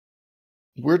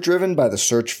We're driven by the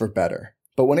search for better.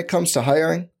 But when it comes to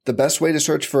hiring, the best way to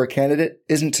search for a candidate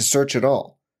isn't to search at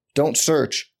all. Don't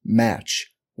search,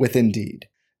 match with Indeed.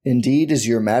 Indeed is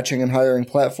your matching and hiring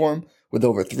platform with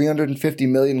over 350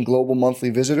 million global monthly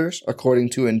visitors,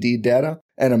 according to Indeed data,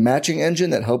 and a matching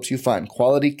engine that helps you find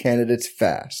quality candidates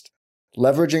fast.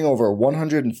 Leveraging over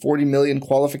 140 million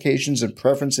qualifications and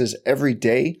preferences every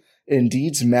day,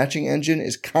 Indeed's matching engine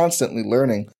is constantly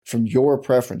learning from your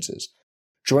preferences.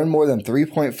 Join more than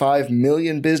 3.5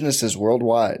 million businesses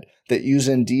worldwide that use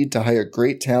Indeed to hire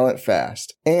great talent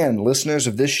fast. And listeners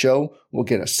of this show will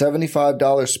get a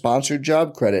 $75 sponsored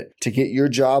job credit to get your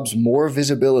jobs more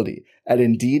visibility at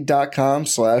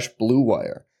Indeed.com/Blue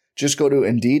Wire. Just go to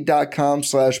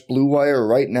Indeed.com/Blue Wire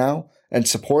right now and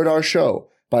support our show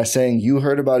by saying you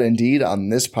heard about Indeed on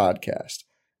this podcast.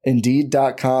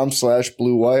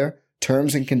 Indeed.com/Blue Wire.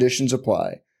 Terms and conditions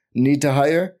apply. Need to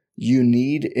hire? You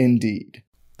need Indeed.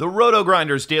 The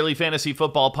Roto-Grinders Daily Fantasy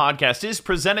Football Podcast is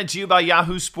presented to you by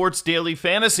Yahoo Sports Daily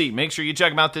Fantasy. Make sure you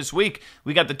check them out this week.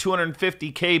 We got the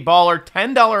 $250K Baller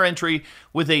 $10 entry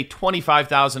with a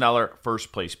 $25,000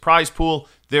 first place prize pool.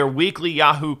 Their weekly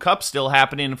Yahoo Cup still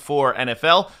happening for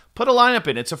NFL. Put a lineup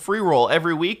in. It's a free roll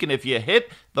every week, and if you hit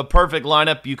the perfect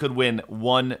lineup, you could win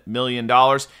 $1 million.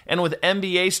 And with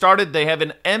NBA started, they have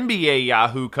an NBA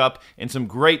Yahoo Cup and some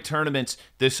great tournaments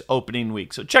this opening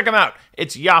week. So check them out.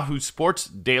 It's Yahoo Sports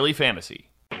Daily Fantasy.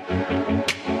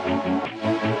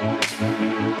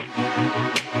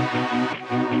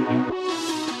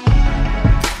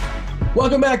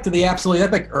 Welcome back to the Absolutely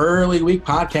Epic Early Week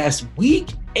Podcast, Week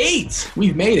 8.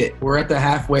 We've made it. We're at the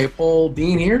halfway pole.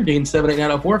 Dean here, Dean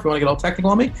 78904, if you want to get all technical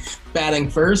on me. Batting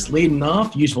first, leading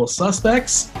off, usual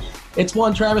suspects. It's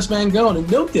one Travis Mangone.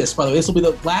 And note this, by the way, this will be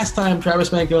the last time Travis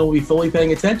Mangone will be fully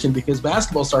paying attention because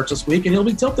basketball starts this week and he'll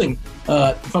be tilting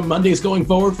from Mondays going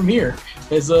forward from here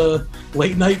as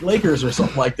late night Lakers or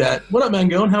something like that. What up,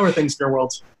 Mangone? How are things in your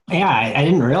world? Yeah, I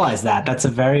didn't realize that. That's a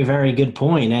very, very good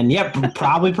point. And yeah,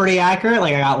 probably pretty accurate.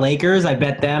 Like I got Lakers. I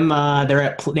bet them. I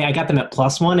got them at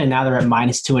 +1, and now they're at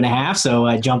 -2.5. So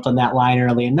I jumped on that line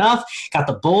early enough. Got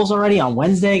the Bulls already on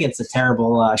Wednesday against a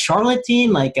terrible Charlotte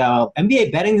team. Like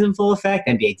NBA betting's in full effect.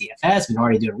 NBA DFS. Been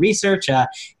already doing research.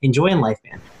 Enjoying life,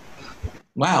 man.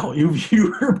 Wow, you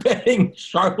were betting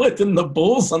Charlotte and the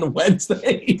Bulls on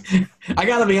Wednesday. I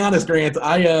got to be honest, Grant.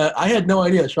 I had no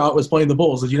idea Charlotte was playing the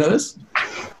Bulls. Did you know this?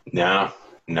 No,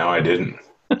 I didn't.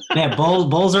 Yeah,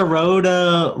 Bulls are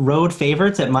road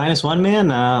favorites at -1,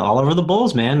 man. All over the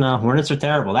Bulls, man. Hornets are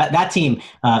terrible. That team,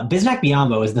 Bismack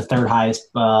Biyombo is the third highest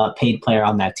paid player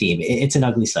on that team. It's an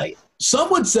ugly sight.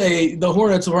 Some would say the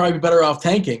Hornets will probably be better off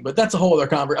tanking, but that's a whole other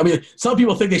conference. I mean, some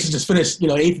people think they should just finish,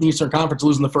 8th in the Eastern Conference,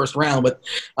 losing the first round. But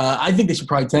I think they should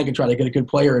probably tank and try to get a good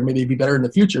player and maybe be better in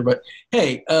the future. But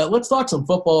hey, let's talk some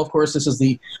football. Of course, this is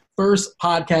the first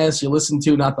podcast you listen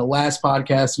to, not the last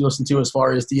podcast you listen to as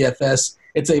far as DFS.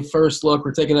 It's a first look.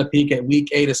 We're taking a peek at Week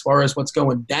 8 as far as what's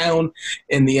going down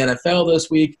in the NFL this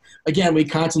week. Again, we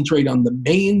concentrate on the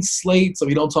main slate, so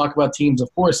we don't talk about teams,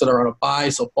 of course, that are on a bye.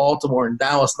 So Baltimore and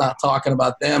Dallas, not talking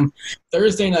about them.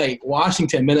 Thursday night,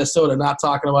 Washington, Minnesota, not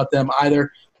talking about them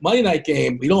either. Monday night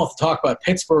game, we don't have to talk about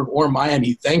Pittsburgh or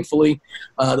Miami, thankfully.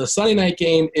 The Sunday night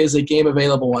game is a game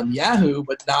available on Yahoo,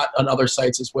 but not on other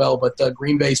sites as well. But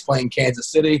Green Bay's playing Kansas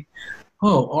City.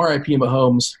 Oh, R.I.P.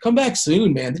 Mahomes. Come back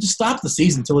soon, man. They just stop the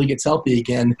season until he gets healthy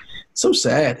again. So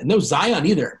sad. And no Zion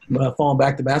either. Falling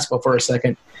back to basketball for a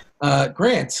second.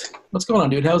 Grant, what's going on,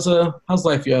 dude? How's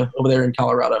life over there in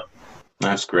Colorado?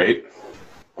 That's great.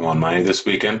 I'm on money this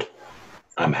weekend.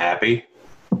 I'm happy.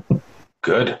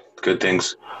 Good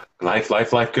things. Life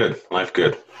good. Life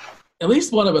good. At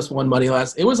least one of us won money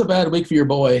last. It was a bad week for your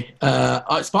boy.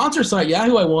 Sponsor site,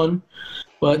 Yahoo, I won,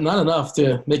 but not enough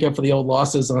to make up for the old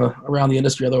losses around the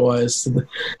industry otherwise.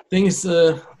 Things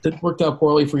that worked out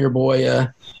poorly for your boy.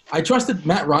 I trusted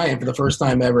Matt Ryan for the first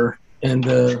time ever. And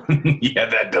yeah,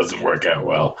 that doesn't work out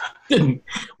well. Didn't.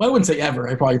 Well, I wouldn't say ever.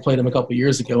 I probably played him a couple of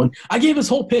years ago. And I gave his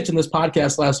whole pitch in this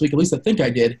podcast last week. At least I think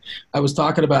I did. I was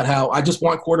talking about how I just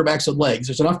want quarterbacks with legs.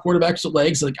 There's enough quarterbacks with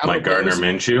legs. Like Mike Gardner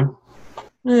Minshew?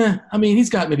 Yeah, I mean, he's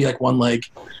got maybe like one leg.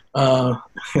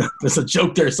 There's a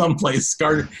joke there someplace,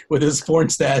 Gardner with his porn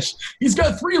stash. He's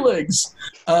got 3 legs.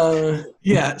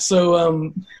 Yeah,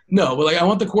 so no, but like I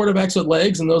want the quarterbacks with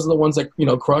legs, and those are the ones that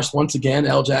crushed once again.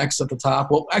 L. Jack's at the top.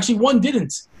 Well, actually, one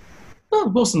didn't. Oh,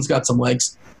 Wilson's got some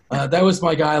legs. That was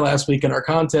my guy last week in our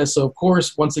contest. So of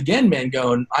course, once again,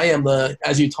 Mangone, I am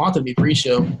as you taunted me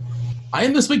pre-show, I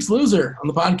am this week's loser on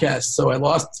the podcast. So I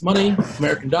lost money,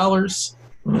 American dollars,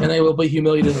 and I will be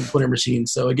humiliated on the Twitter machine.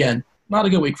 So again, not a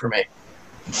good week for me.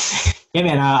 Yeah,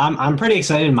 man, I'm pretty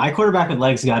excited. My quarterback with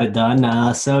legs got it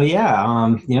done. So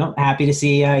yeah, happy to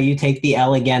see you take the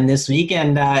L again this week.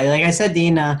 And like I said,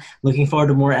 Dean, looking forward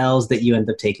to more L's that you end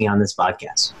up taking on this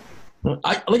podcast.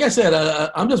 Like I said,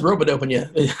 I'm just rope doping you.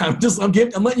 I'm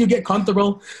letting you get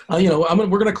comfortable.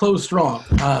 We're gonna close strong.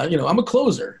 I'm a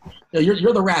closer.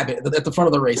 You're the rabbit at the front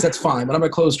of the race. That's fine, but I'm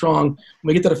gonna close strong. When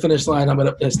we get to the finish line, I'm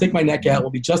gonna stick my neck out.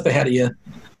 We'll be just ahead of you.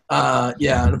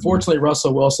 Unfortunately,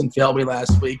 Russell Wilson failed me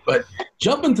last week. But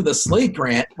jump into the slate,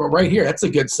 Grant. We're right here. That's a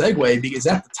good segue because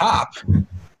at the top,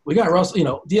 we got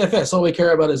Russell, DFS. All we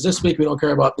care about is this week. We don't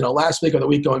care about, last week or the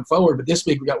week going forward. But this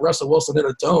week we got Russell Wilson in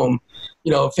a dome,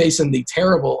 facing the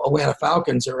terrible Atlanta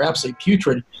Falcons who are absolutely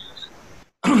putrid.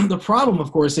 The problem,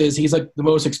 of course, is he's like the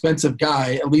most expensive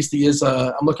guy. At least he is.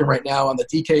 I'm looking right now on the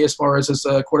DK as far as his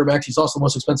quarterbacks. He's also the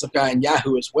most expensive guy in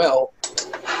Yahoo as well.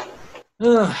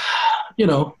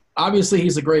 Obviously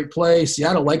he's a great play.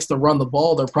 Seattle likes to run the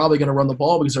ball. They're probably going to run the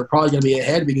ball because they're probably going to be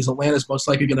ahead because Atlanta's most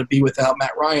likely going to be without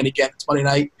Matt Ryan again. It's Monday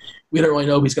night. We don't really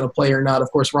know if he's going to play or not.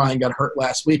 Of course, Ryan got hurt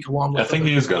last week. I think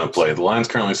he is going to play. The line's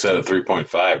currently set at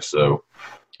 3.5, so.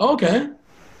 Okay.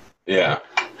 Yeah.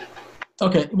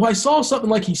 Okay. Well, I saw something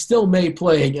like he still may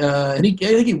play, and I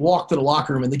think he walked to the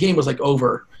locker room, and the game was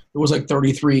over. It was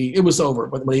 33. It was over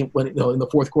when in the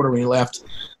fourth quarter when he left.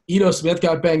 Ito Smith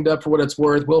got banged up for what it's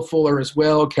worth. Will Fuller as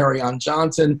well. Kerryon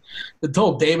Johnson. The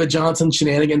whole David Johnson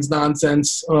shenanigans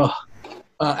nonsense.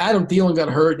 Adam Thielen got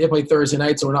hurt. They play Thursday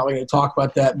night, so we're not going to talk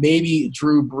about that. Maybe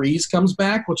Drew Brees comes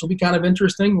back, which will be kind of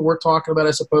interesting. We're talking about,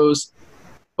 I suppose.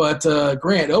 But,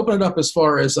 Grant, open it up as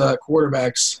far as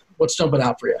quarterbacks. What's jumping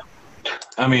out for you?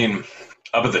 I mean,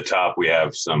 up at the top, we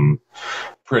have some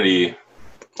pretty –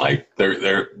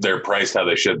 they're priced how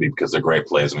they should be because they're great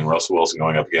plays. I mean, Russell Wilson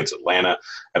going up against Atlanta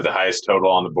have the highest total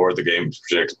on the board. The game is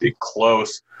projected to be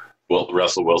close. Well,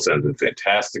 Russell Wilson has been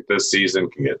fantastic this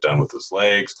season, can get done with his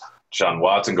legs. Sean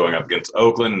Watson going up against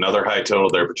Oakland, another high total.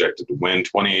 They're projected to win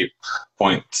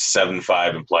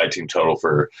 28.75 implied team total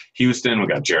for Houston. We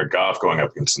got Jared Goff going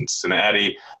up against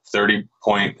Cincinnati,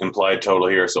 30-point implied total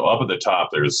here. So up at the top,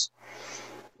 there's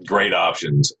great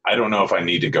options. I don't know if I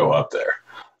need to go up there.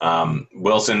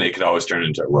 Wilson, it could always turn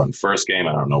into a run first game.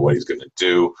 I don't know what he's going to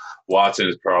do.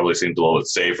 Watson probably seems a little bit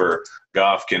safer.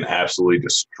 Goff can absolutely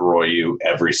destroy you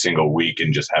every single week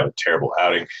and just have a terrible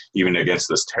outing, even against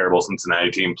this terrible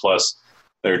Cincinnati team. Plus,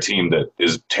 they're a team that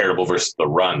is terrible versus the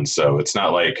run. So it's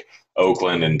not like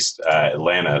Oakland and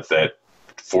Atlanta that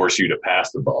force you to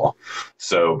pass the ball.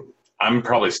 So I'm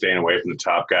probably staying away from the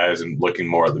top guys and looking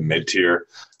more at the mid-tier.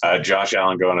 Josh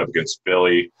Allen going up against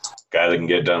Philly, guy that can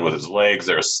get done with his legs.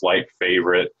 They're a slight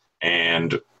favorite.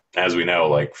 And as we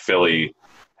know, Philly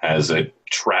has a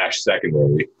trash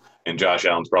secondary, and Josh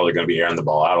Allen's probably going to be airing the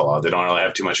ball out a lot. They don't really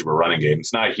have too much of a running game.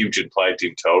 It's not a huge implied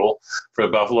team total for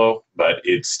Buffalo, but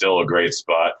it's still a great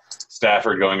spot.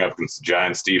 Stafford going up against the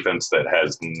Giants defense that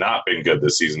has not been good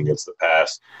this season against the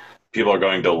pass. People are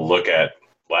going to look at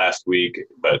last week,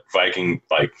 but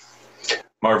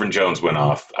Marvin Jones went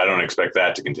off. I don't expect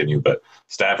that to continue, but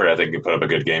Stafford, I think, can put up a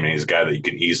good game, and he's a guy that you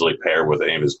can easily pair with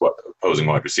any of his opposing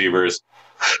wide receivers.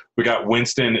 We got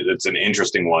Winston. It's an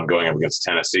interesting one going up against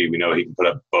Tennessee. We know he can put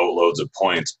up boatloads of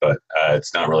points, but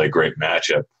it's not really a great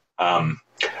matchup. Do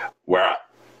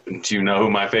you know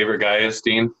who my favorite guy is,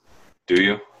 Dean? Do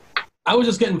you? I was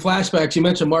just getting flashbacks. You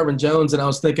mentioned Marvin Jones, and I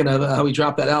was thinking of how he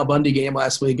dropped that Al Bundy game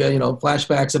last week.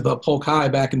 Flashbacks of Polk High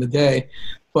back in the day.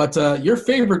 But your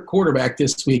favorite quarterback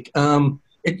this week, you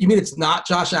mean it's not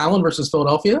Josh Allen versus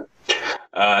Philadelphia?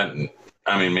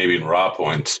 Maybe in raw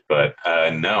points, but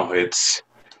no, it's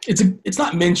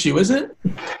not Minshew, is it?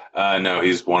 No,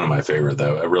 he's one of my favorite,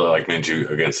 though. I really like Minshew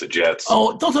against the Jets.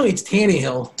 Oh, don't tell me it's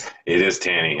Tannehill. It is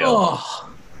Tannehill.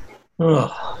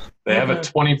 They have a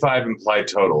 25 implied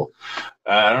total.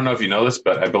 I don't know if you know this,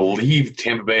 but I believe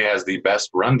Tampa Bay has the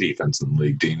best run defense in the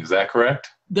league, Dean. Is that correct?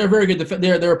 They're very good.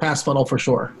 They're a pass funnel for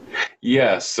sure.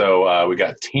 Yeah, so we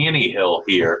got Tannehill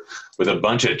here with a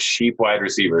bunch of cheap wide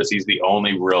receivers. He's the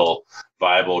only real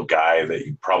viable guy that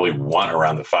you probably want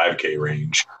around the 5K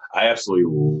range. I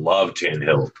absolutely love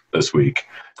Tannehill this week,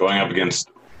 going up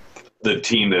against the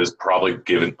team that has probably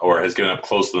given up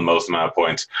close to the most amount of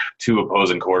points to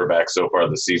opposing quarterbacks so far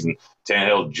this season.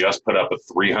 Tannehill just put up a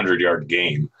 300-yard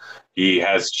game. He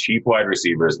has cheap wide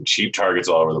receivers and cheap targets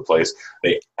all over the place.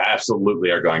 They absolutely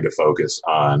are going to focus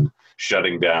on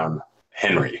shutting down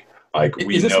Henry.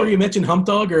 Is this where you mentioned Hump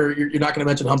Dog, or you're not going to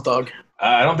mention Hump Dog?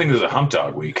 I don't think there's a Hump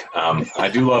Dog week. I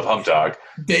do love Hump Dog.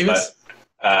 Davis?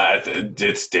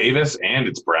 It's Davis and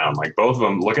it's Brown. Both of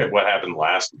them, look at what happened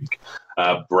last week.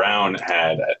 Brown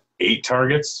had 8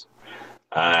 targets,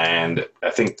 and I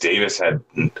think Davis had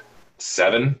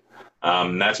 7.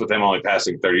 That's with them only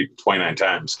passing 29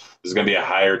 times. This is going to be a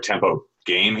higher tempo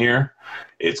game here.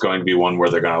 It's going to be one where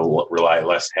they're going to rely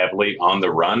less heavily on the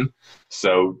run.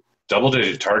 So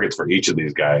double-digit targets for each of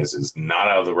these guys is not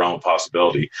out of the realm of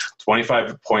possibility.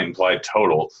 25-point implied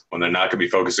total when they're not going to be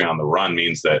focusing on the run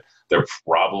means that they're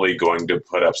probably going to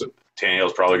put up some –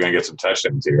 Tannehill's probably going to get some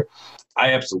touchdowns here.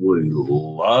 I absolutely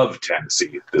love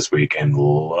Tennessee this week and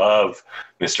love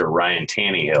Mr. Ryan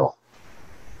Tannehill.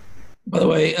 By the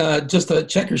way, just to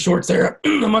check your shorts there,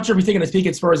 I'm not sure if you're thinking of speak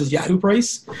as far as his Yahoo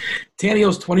price.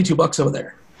 Tannehill's $22 over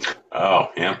there. Oh,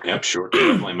 yep, sure.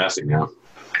 Definitely messy now.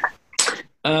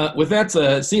 With that's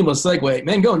a seamless segue.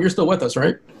 Mangone, you're still with us,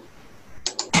 right?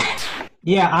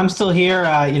 Yeah, I'm still here.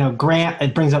 Grant,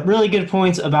 it brings up really good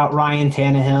points about Ryan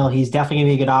Tannehill. He's definitely going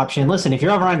to be a good option. Listen, if you're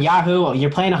over on Yahoo,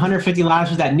 you're playing 150 lives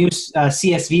with that new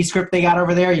CSV script they got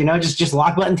over there, just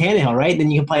lock button Tannehill, right? Then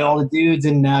you can play all the dudes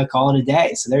and call it a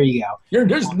day. So there you go.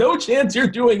 There's no chance you're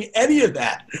doing any of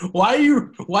that. Why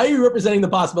are you representing the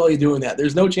possibility of doing that?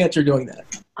 There's no chance you're doing that.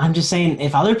 I'm just saying,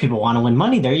 if other people want to win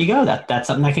money, there you go. That's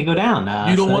something that could go down.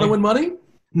 You don't want to win money?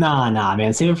 Nah,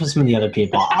 man. Save it for some of the other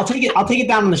people. I'll take it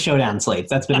down on the showdown slates.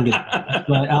 That's been good.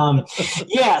 But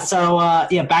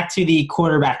back to the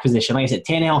quarterback position. Like I said,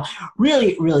 Tannehill,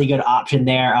 really, really good option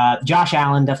there. Josh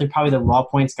Allen, definitely probably the raw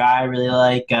points guy. I really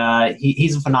like.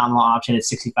 He's a phenomenal option at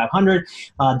 6,500.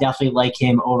 Definitely like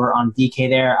him over on DK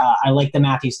there. I like the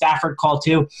Matthew Stafford call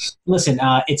too. Listen,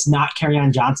 it's not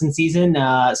Kerryon Johnson season.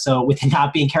 So with it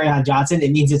not being Kerryon Johnson,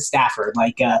 it means it's Stafford.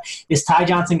 This Ty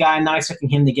Johnson guy, I'm not expecting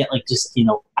him to get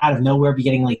out of nowhere be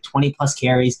getting 20 plus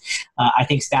carries. I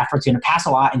think Stafford's going to pass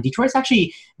a lot, and Detroit's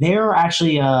they're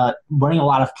actually running a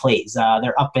lot of plays.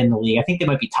 They're up in the league. I think they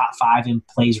might be top 5 in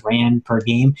plays ran per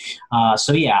game.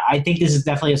 I think this is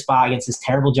definitely a spot against this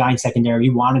terrible Giants secondary.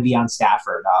 You want to be on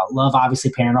Stafford. Love obviously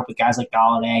pairing up with guys like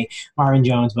Galladay, Marvin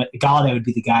Jones, but Galladay would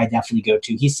be the guy I definitely go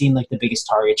to. He's seen the biggest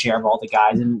target share of all the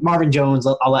guys, and Marvin Jones,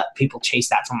 I'll let people chase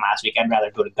that from last week. I'd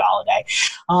rather go to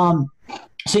Galladay.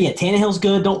 Tannehill's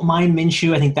good. Don't mind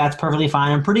Minshew. I think that's perfectly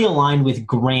fine. I'm pretty aligned with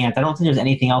Grant. I don't think there's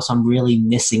anything else I'm really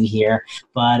missing here.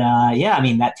 But,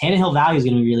 that Tannehill value is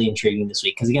going to be really intriguing this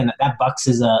week because, again, that Bucks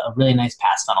is a really nice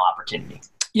pass funnel opportunity.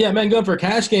 Yeah, man, going for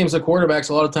cash games of quarterbacks,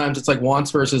 a lot of times it's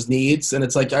wants versus needs, and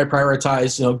it's I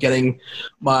prioritize, getting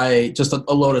my just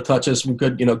a load of touches from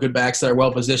good backs that are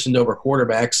well positioned over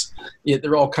quarterbacks.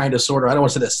 They're all kind of sort of, I don't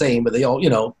want to say the same, but they all, you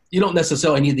don't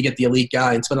necessarily need to get the elite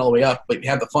guy and spend all the way up, but if you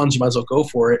have the funds, you might as well go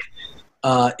for it.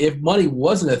 If money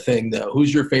wasn't a thing, though,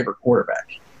 who's your favorite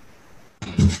quarterback?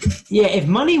 Yeah, if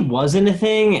money wasn't a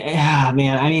thing,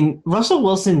 Russell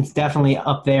Wilson's definitely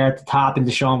up there at the top, and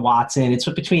Deshaun Watson. It's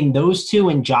between those two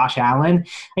and Josh Allen.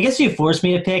 I guess if you force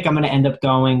me to pick, I'm going to end up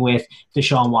going with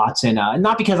Deshaun Watson.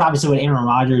 Not because obviously what Aaron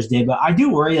Rodgers did, but I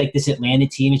do worry this Atlanta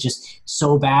team is just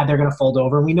so bad they're going to fold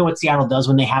over. And we know what Seattle does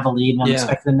when they have a lead, and I'm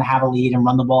expecting them to have a lead and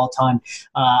run the ball a ton.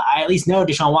 I at least know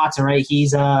Deshaun Watson, right?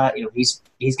 He's going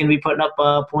to be putting up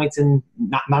points and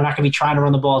not going to be trying to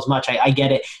run the ball as much. I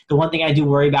get it. The one thing I do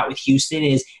worry about with Houston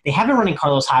is they have been running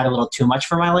Carlos Hyde a little too much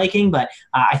for my liking, but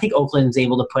I think Oakland's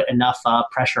able to put enough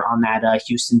pressure on that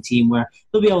Houston team where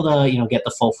they'll be able to get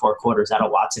the full 4 quarters out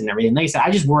of Watson and everything. Like I said, I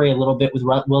just worry a little bit with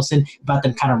Wilson about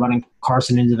them kind of running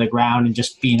Carson into the ground and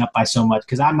just being up by so much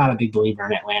because I'm not a big believer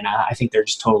in Atlanta. I think they're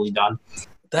just totally done.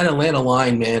 That Atlanta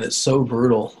line, man, is so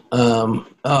brutal.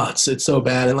 It's so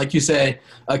bad. And like you say,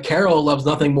 Carroll loves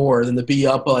nothing more than to be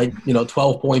up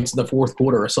 12 points in the fourth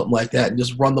quarter or something like that and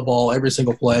just run the ball every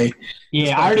single play.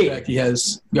 Yeah, he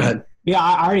has. Go ahead. Yeah,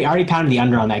 I already pounded the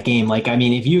under on that game.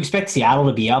 If you expect Seattle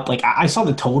to be up, I saw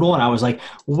the total and I was like,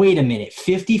 wait a minute,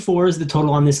 54 is the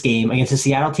total on this game against a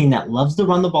Seattle team that loves to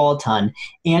run the ball a ton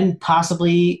and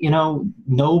possibly,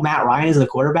 no Matt Ryan is the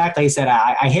quarterback. Like I said,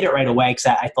 I hit it right away because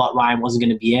I thought Ryan wasn't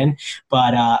going to be in,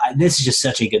 but this is just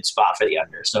such a good spot for the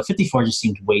under. So 54 just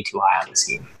seemed way too high on this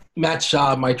game. Matt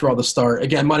Schaub might draw the start.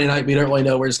 Again, Monday night, we don't really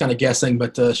know. We're just kind of guessing.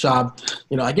 But Schaub,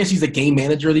 I guess he's a game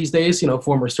manager these days,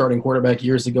 former starting quarterback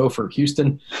years ago for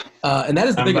Houston. And that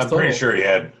is the biggest total. I'm pretty sure he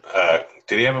had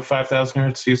did he have a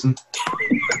 5,000-yard season?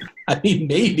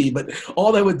 Maybe, but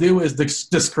all that would do is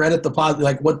discredit the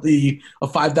what a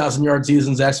 5,000-yard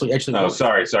season is actually. Oh,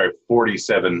 sorry,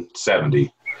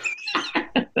 4770.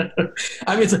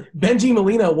 It's Benji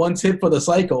Molina once hit for the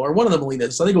cycle, or one of the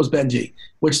Molinas. I think it was Benji,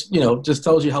 which just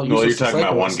tells you how. Well, you're talking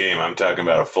about one game. I'm talking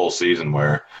about a full season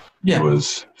where it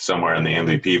was somewhere in the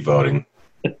MVP voting.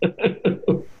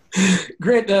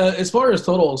 Grant, as far as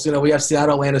totals, we have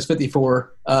Seattle, Atlanta's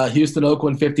 54, Houston,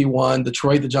 Oakland 51,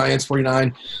 Detroit, the Giants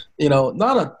 49.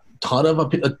 Not a ton of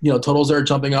totals that are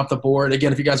jumping off the board.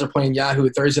 Again, if you guys are playing Yahoo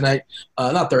Thursday night,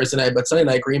 not Thursday night, but Sunday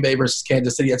night, Green Bay versus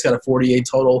Kansas City, that's got a 48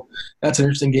 total. That's an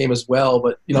interesting game as well.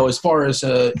 But as far as I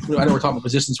know we're talking about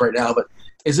positions right now, but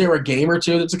is there a game or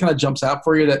two that kind of jumps out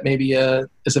for you that maybe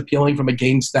is appealing from a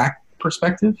game stack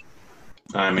perspective?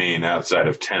 I mean, outside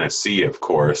of Tennessee, of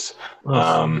course,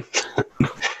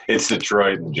 it's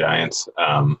Detroit and Giants.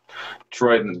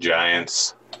 Detroit and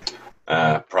Giants,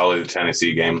 probably the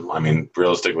Tennessee game. I mean,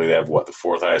 realistically, they have the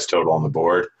fourth highest total on the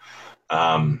board,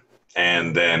 and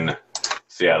then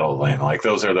Seattle, Atlanta. Like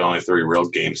those are the only three real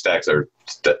game stacks that are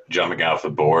jumping off the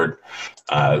board.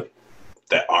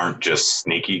 That aren't just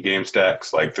sneaky game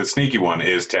stacks. Like the sneaky one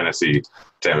is Tennessee,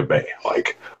 Tampa Bay.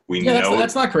 Like we know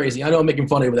that's not crazy. I know I'm making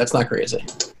fun of you, but that's not crazy.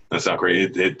 That's not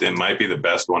great. It might be the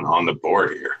best one on the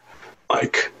board here.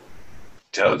 Like,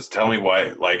 tell me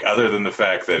why. Like, other than the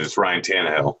fact that it's Ryan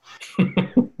Tannehill,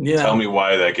 tell me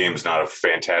why that game's not a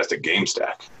fantastic game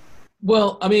stack.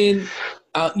 Well, I mean,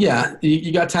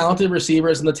 you got talented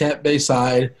receivers on the Tampa Bay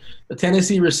side. The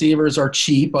Tennessee receivers are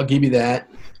cheap. I'll give you that.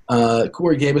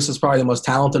 Corey Davis is probably the most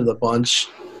talented of the bunch.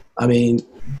 I mean,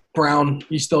 Brown,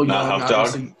 he's still young. Hump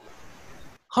Dog.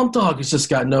 Hump Dog has just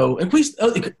got no. And please, by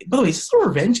the way, is this a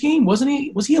revenge game? Wasn't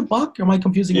he? Was he a Buck? Or am I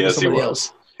confusing him with somebody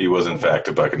else? He was, in fact,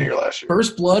 a Buccaneer last year.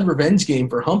 First blood revenge game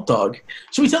for Hump Dog.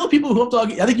 Should we tell people who Hump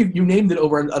Dog? I think you named it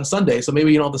over on Sunday, so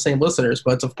maybe you don't have the same listeners.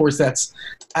 But of course, that's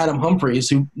Adam Humphries,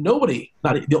 who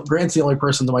Grant's the only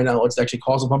person to my knowledge that actually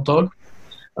calls him Hump Dog.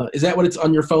 Is that what it's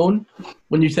on your phone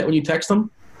when you text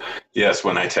him? Yes,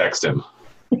 when I text him,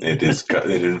 it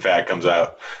in fact comes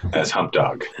out as Hump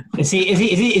Dog. Is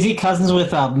he cousins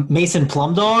with Mason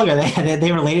Plum Dog? Are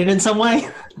they related in some way?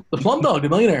 The Plum Dog, the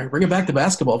millionaire, bring it back to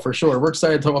basketball for sure. We're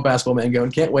excited to talk about basketball, Mango,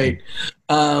 and can't wait.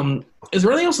 Is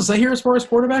there anything else to say here as far as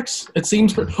quarterbacks? It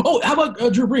seems. How about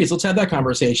Drew Brees? Let's have that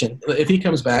conversation. If he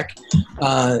comes back,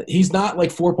 he's not like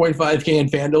 4.5K in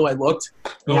FanDuel. I looked.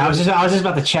 Yeah, I was just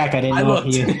about to check. I didn't know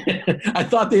if you. I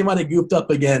thought they might have goofed up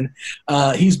again.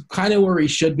 He's kind of where he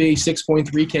should be,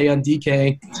 6.3K on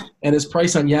DK, and his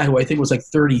price on Yahoo I think was like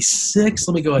 36.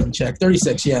 Let me go ahead and check.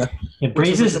 36, yeah.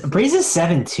 Brees is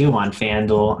 7.2 on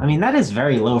FanDuel. I mean, that is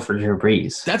very low for Drew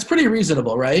Brees. That's pretty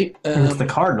reasonable, right? And it's the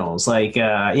Cardinals. Like,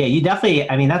 you definitely.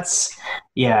 I mean, that's.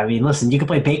 Yeah, I mean, listen, you can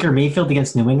play Baker Mayfield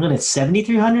against New England at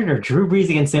 7,300 or Drew Brees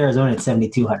against Arizona at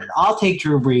 7,200. I'll take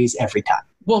Drew Brees every time.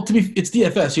 Well, it's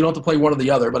DFS. You don't have to play one or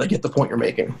the other, but I get the point you're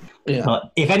making. Yeah.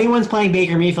 Well, if anyone's playing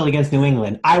Baker Mayfield against New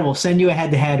England, I will send you a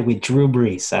head-to-head with Drew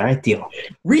Brees. All right, deal.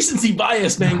 Recency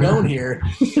bias, man, going here.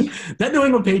 That New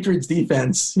England Patriots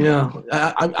defense. Yeah.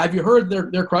 Have you heard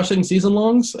they're crushing season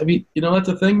longs? I mean, that's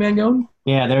a thing, man, going.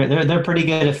 Yeah, they're pretty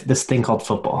good at this thing called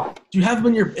football. Do you have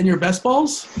them in your best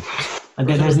balls?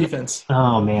 There's defense.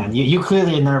 Oh man, you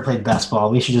clearly have never played best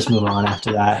ball. We should just move on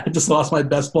after that. I just lost my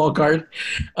best ball card.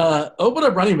 Open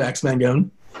up running backs, Mangone.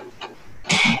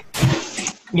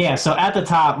 Yeah, so at the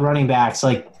top, running backs,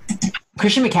 like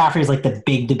Christian McCaffrey is like the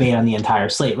big debate on the entire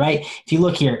slate, right? If you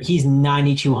look here, he's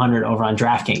 9,200 over on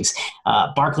DraftKings.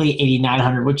 Barkley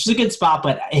 8,900, which is a good spot,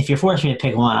 but if you're forcing me to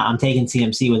pick one, I'm taking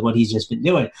CMC with what he's just been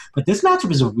doing. But this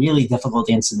matchup is really difficult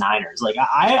against the Niners. Like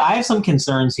I have some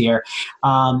concerns here.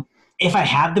 If I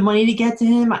have the money to get to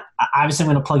him, obviously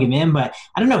I'm going to plug him in, but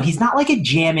I don't know. He's not like a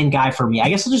jam-in guy for me. I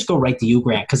guess I'll just go right to you,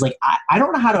 Grant, because like I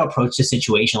don't know how to approach this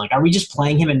situation. Like, are we just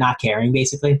playing him and not caring,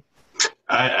 basically?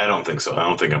 I don't think so. I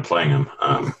don't think I'm playing him.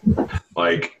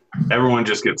 Like, everyone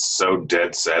just gets so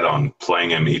dead set on playing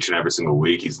him each and every single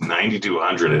week. He's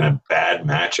 9,200 in a bad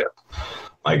matchup.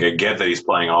 Like, I get that he's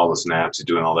playing all the snaps and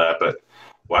doing all that, but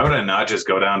why would I not just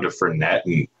go down to Fournette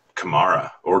and Kamara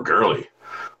or Gurley?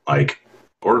 Like,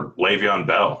 or Le'Veon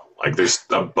Bell. Like, there's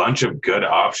a bunch of good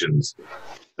options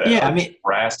that are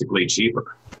drastically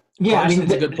cheaper. Yeah,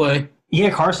 Carson's a good play. Yeah,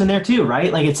 Carson there too,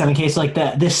 right? Like, it's in a case like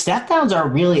that. The step downs are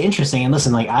really interesting. And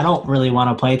listen, like, I don't really want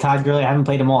to play Todd Gurley. I haven't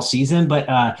played him all season. But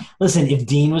listen, if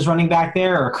Dean was running back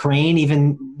there or Crane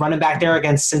even running back there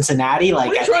against Cincinnati,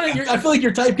 like, I feel like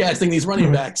you're typecasting these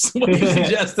running backs. What are you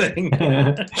suggesting?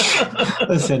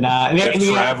 Listen, if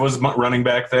Trav was running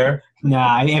back there.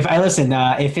 Nah,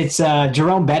 if it's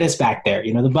Jerome Bettis back there,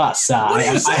 the bus. What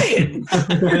are you saying?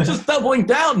 You're just doubling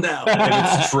down now. If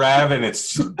it's Trav and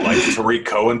it's like Tariq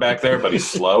Cohen back there, but he's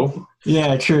slow.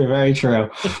 Yeah, true, very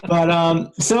true.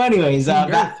 But so, anyways,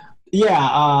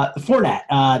 Fournette.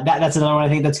 That's another one I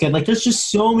think that's good. Like, there's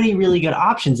just so many really good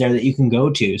options there that you can go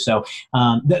to. So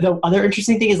the other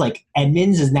interesting thing is, like,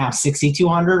 Edmonds is now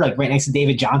 6,200, like right next to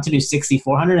David Johnson, who's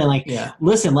 6,400. And like,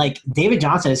 listen, like David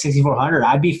Johnson at 6,400,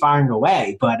 I'd be firing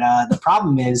away. But the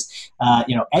problem is,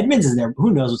 Edmonds is there.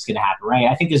 Who knows what's going to happen, right?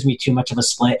 I think there's going to be too much of a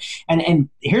split. And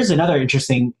here's another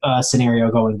interesting scenario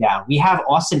going down. We have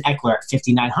Austin Eckler at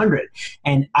 5,900,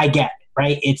 and I get.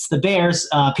 Right, it's the Bears.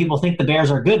 People think the Bears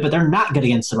are good, but they're not good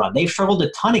against the run. They've struggled a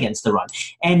ton against the run.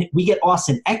 And we get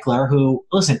Austin Eckler, who,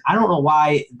 listen, I don't know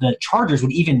why the Chargers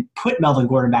would even put Melvin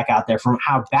Gordon back out there from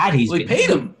how bad he's been. They paid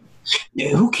him.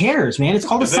 Who cares, man? It's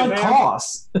called a sunk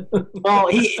cost. Well,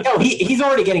 he's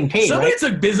already getting paid. Somebody right?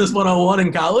 took Business 101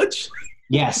 in college.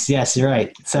 Yes, you're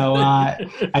right. So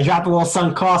I dropped a little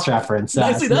sunk cost reference.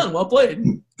 Nicely done. Well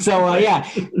played. So,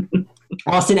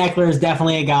 Austin Eckler is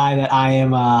definitely a guy that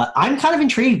I'm kind of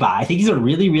intrigued by. I think he's a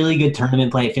really, really good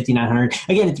tournament play at 5,900.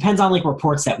 Again, it depends on like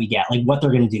reports that we get, like what they're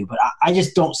going to do. But I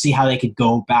just don't see how they could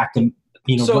go back to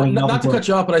So not to cut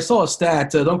you off, but I saw a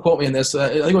stat. Don't quote me on this.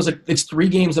 I think it's 3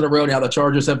 games in a row now. The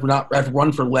Chargers have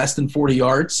run for less than 40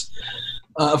 yards.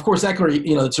 Of course, Eckler,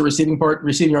 it's a receiving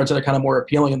yards that are kind of more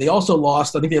appealing. And they also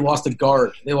lost. I think they lost a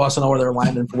guard. They lost an their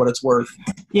lineman for what it's worth.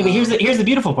 Yeah, but here's the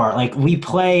beautiful part. Like we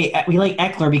like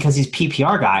Eckler because he's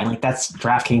PPR guy. Like that's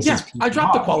DraftKings. Yeah, I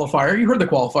dropped the qualifier. You heard the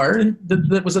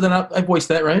qualifier. Was it not? I voiced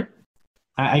that right.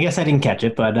 I guess I didn't catch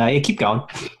it, but keep going.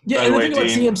 Yeah, by and the way, the thing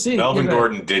Dean, about CMC. Melvin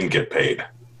Gordon didn't get paid.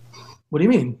 What do you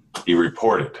mean? He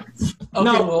reported. Okay,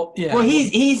 no, well,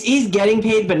 he's getting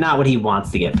paid, but not what he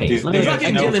wants to get paid. He's not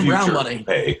getting Jalen Brown money.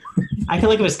 Pay. I can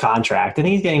look at his contract. I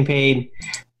think he's getting paid.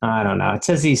 I don't know. It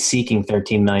says he's seeking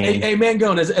 $13 million. Hey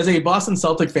Mangone, as a Boston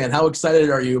Celtic fan, how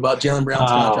excited are you about Jalen Brown's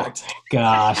contract?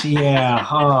 Gosh,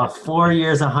 yeah. 4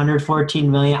 years, $114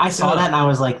 million. I saw that and I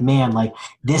was like, man, like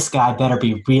this guy better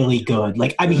be really good.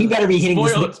 Like, I mean, he better be hitting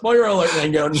this. Spoiler alert,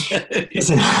 Mangone.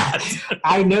 Listen,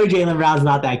 I know Jalen Brown's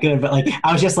not that good, but like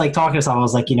I was just like talking to myself. I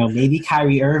was like, maybe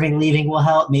Kyrie Irving leaving will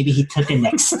help. Maybe he took a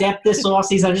next step this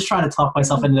offseason. I'm just trying to talk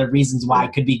myself into the reasons why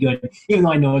it could be good, even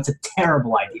though I know it's a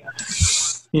terrible idea.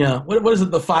 Yeah, what is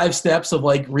it? The 5 steps of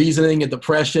like reasoning and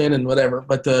depression and whatever,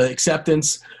 but the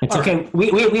acceptance. It's okay.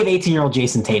 Right. We have 18-year-old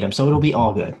Jason Tatum, so it'll be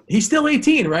all good. He's still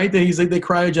 18, right? He's like they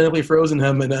cryogenically frozen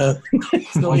him, and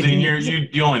well,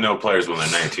 you only know players when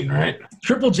they're 19, right?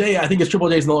 Triple J, I think Triple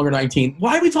J is no longer 19.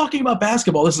 Why are we talking about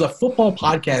basketball? This is a football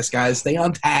podcast, guys. Stay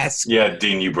on task. Yeah,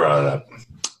 Dean, you brought it up.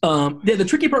 The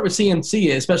tricky part with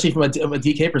CMC, especially from a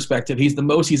DK perspective, he's the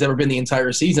most he's ever been the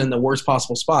entire season in the worst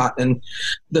possible spot. And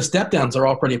the step downs are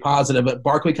all pretty positive. But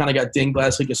Barkley kind of got dinged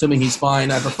last week, assuming he's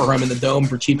fine. I prefer him in the dome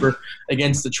for cheaper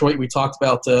against Detroit. We talked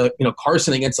about,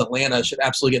 Carson against Atlanta should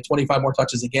absolutely get 25 more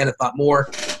touches again, if not more.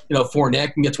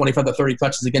 Fournette can get 25 to 30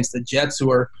 touches against the Jets,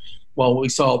 who are, well, we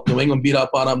saw New England beat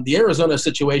up on them. The Arizona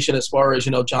situation, as far as,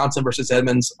 Johnson versus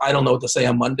Edmonds, I don't know what to say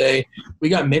on Monday. We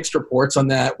got mixed reports on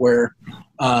that where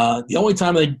the only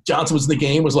time that Johnson was in the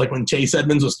game was like when Chase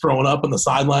Edmonds was thrown up on the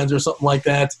sidelines or something like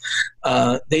that.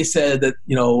 They said that,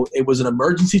 it was an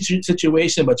emergency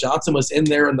situation, but Johnson was in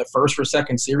there in the first or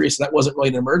second series, so that wasn't really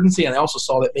an emergency. And I also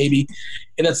saw that maybe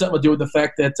it had something to do with the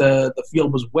fact that the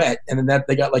field was wet and then that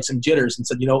they got like some jitters and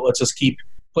said, let's just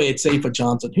play it safe with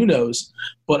Johnson. Who knows?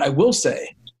 But I will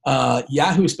say,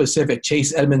 Yahoo specific,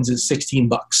 Chase Edmonds is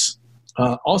 $16.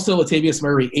 Also, Latavius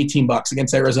Murray, $18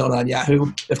 against Arizona on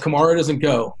Yahoo. If Kamara doesn't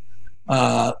go,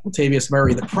 Latavius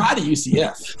Murray, the pride of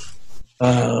UCF.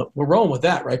 We're rolling with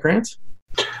that, right, Grant?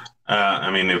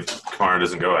 If Kamara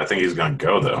doesn't go, I think he's going to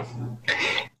go, though.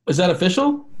 Is that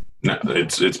official? No,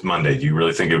 it's Monday. Do you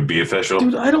really think it would be official?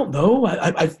 Dude, I don't know.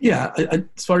 As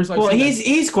far as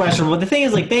he's questionable. The thing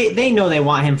is, like they know they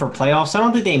want him for playoffs. So I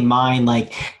don't think they mind.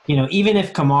 Like even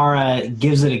if Kamara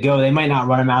gives it a go, they might not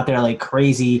run him out there like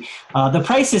crazy. The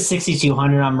price is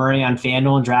 $6,200 on Murray on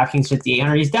FanDuel and DraftKings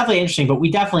 $5,800. He's definitely interesting, but we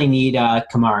definitely need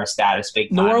Kamara status.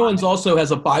 Big New Orleans also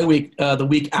has a bye week the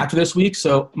week after this week.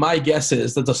 So my guess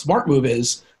is that the smart move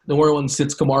is New Orleans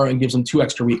sits Kamara and gives him 2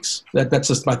 extra weeks. That's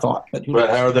just my thought. But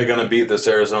how are they going to beat this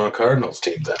Arizona Cardinals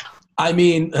team then? I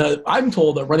mean, I'm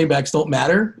told that running backs don't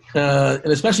matter, and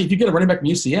especially if you get a running back from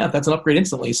UCF, that's an upgrade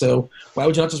instantly. So why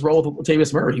would you not just roll with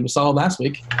Latavius Murray? He was solid last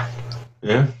week.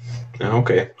 Yeah.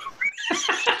 Okay.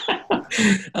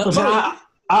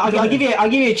 I'll give you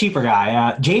a cheaper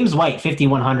guy. James White,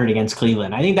 5,100 against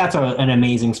Cleveland. I think that's an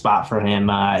amazing spot for him.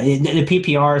 The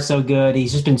PPR is so good.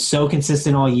 He's just been so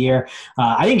consistent all year.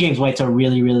 I think James White's a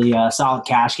really, really solid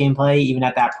cash game play, even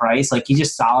at that price. Like he's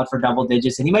just solid for double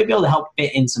digits, and he might be able to help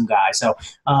fit in some guys. So,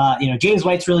 James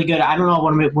White's really good. I don't know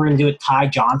what we're going to do with Ty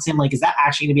Johnson. Like, is that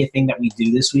actually going to be a thing that we do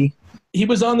this week? He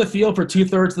was on the field for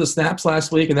 2/3 of the snaps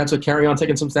last week, and that's what Kerryon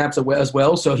taking some snaps as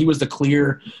well. So he was the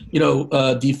clear,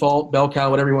 default bell cow,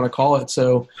 whatever you want to call it.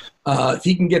 So if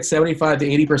he can get 75 to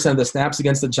 80% of the snaps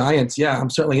against the Giants, yeah, I'm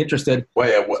certainly interested. Well,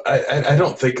 yeah, I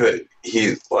don't think that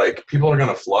people are going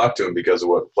to flock to him because of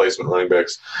what replacement running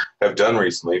backs have done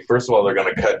recently. First of all, they're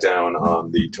going to cut down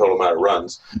on the total amount of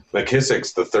runs.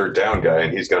 McKissick's the third down guy,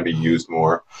 and he's going to be used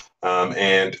more.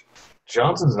 And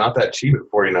Johnson's not that cheap at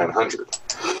 $4,900.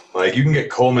 Like, you can get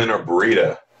Coleman or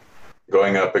Breida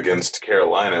going up against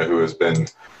Carolina, who has been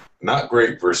not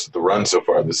great versus the run so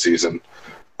far this season.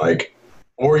 Like,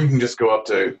 or you can just go up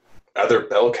to other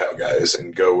bell cow guys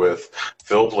and go with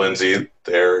Philip Lindsay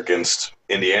there against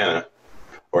Indiana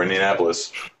or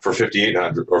Indianapolis for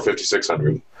 $5,800 or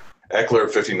 $5,600. Eckler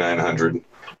at $5,900.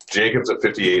 Jacobs at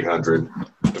 $5,800.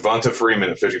 Devonta Freeman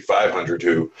at $5,500,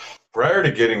 who prior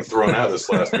to getting thrown out this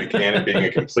last week and it being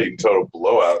a complete and total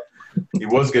blowout, he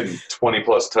was getting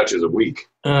 20-plus touches a week.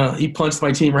 He punched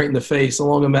my team right in the face,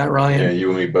 along with Matt Ryan. Yeah, you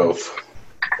and me both.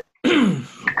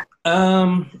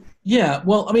 Yeah,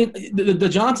 well, I mean, the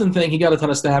Johnson thing, he got a ton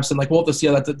of snaps, and we'll have to see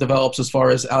how that develops as far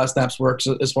as how that snaps works,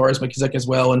 as far as McKissick as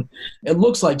well. And it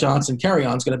looks like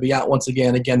Kerryon's going to be out once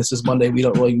again. Again, this is Monday. We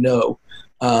don't really know.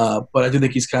 But I do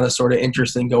think he's kind of sort of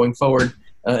interesting going forward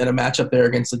in a matchup there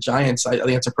against the Giants. I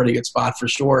think it's a pretty good spot for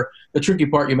sure. The tricky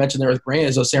part you mentioned there with Grant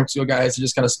is those San Francisco guys are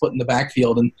just kind of split in the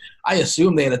backfield. And I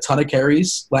assume they had a ton of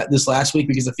carries this last week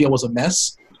because the field was a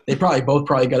mess. They both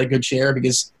got a good share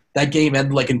because that game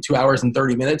ended in 2 hours and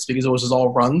 30 minutes because it was just all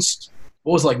runs.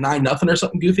 What was it, 9-0 or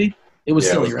something goofy? It was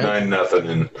silly, right? 9-0,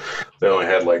 and they only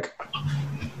had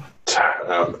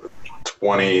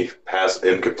 20 pass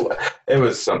incomplete. It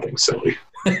was something silly.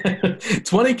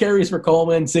 20 carries for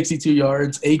Coleman, 62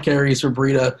 yards, 8 carries for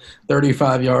Breida,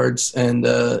 35 yards. And,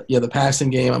 the passing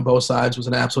game on both sides was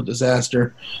an absolute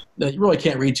disaster. You really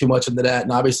can't read too much into that,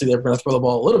 and obviously they're going to throw the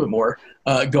ball a little bit more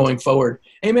going forward.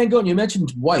 Hey, Mangone, you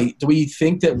mentioned White. Do we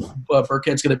think that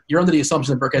Burkhead's going to – you're under the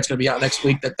assumption that Burkhead's going to be out next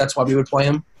week, that's why we would play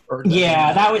him?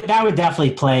 Yeah, that would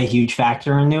definitely play a huge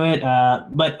factor into it.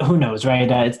 But who knows, right?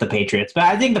 It's the Patriots. But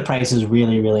I think the price is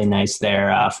really, really nice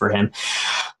there for him.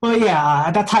 Well,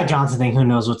 yeah, that Ty Johnson thing, who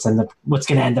knows what's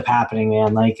going to end up happening,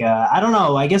 man. I don't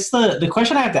know. I guess the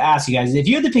question I have to ask you guys is if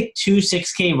you had to pick 2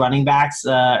 6K running backs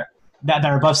that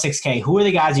are above 6K, who are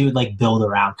the guys you would build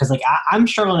around? Because I'm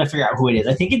struggling to figure out who it is.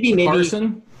 I think it'd be maybe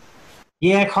Carson.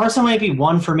 Yeah, Carson might be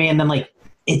one for me, and then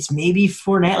it's maybe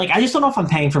Fournette. I just don't know if I'm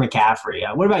paying for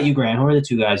McCaffrey. What about you, Grant? Who are the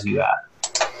 2 guys you got?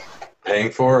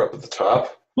 Paying for up at the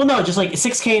top? Well, no, just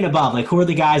 6K and above. Who are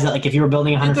the guys that if you were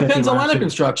building 150? It depends on lineup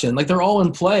construction. They're all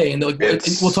in play, and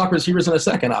we'll talk receivers in a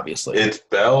second, obviously. It's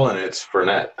Bell and it's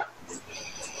Fournette.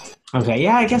 Okay,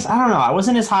 yeah, I guess I don't know. I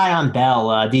wasn't as high on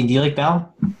Bell. Do you like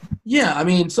Bell? Yeah, I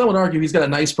mean, some would argue he's got a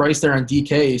nice price there on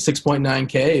DK,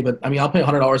 6.9K, but I mean, I'll pay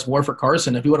 $100 more for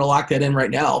Carson. If you would have locked that in right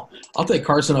now, I'll take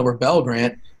Carson over Bell,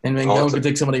 Grant, and Mangone could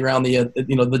take somebody around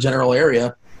the general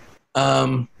area.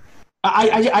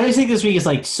 I just think this week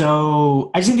is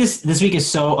so. I just think this week is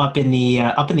so up in the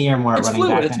air more. It's running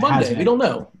fluid. back It's Monday. We don't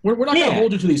know. We're not going to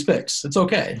hold you to these picks. It's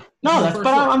okay. No,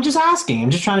 I'm just asking.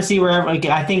 I'm just trying to see where.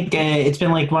 I think it's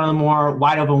been one of the more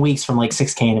wide open weeks from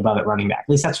 6K and above at running back. At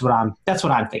least that's what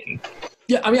I'm thinking.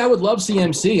 Yeah, I mean, I would love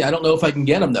CMC. I don't know if I can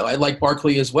get him though. I like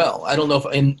Barkley as well. I don't know if,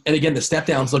 and again, the step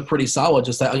downs look pretty solid.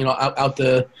 Just that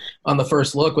on the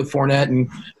first look with Fournette and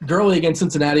Gurley against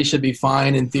Cincinnati should be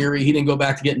fine in theory. He didn't go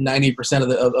back to getting 90%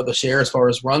 of the share as far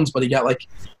as runs, but he got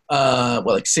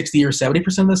 60 or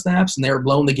 70% of the snaps, and they were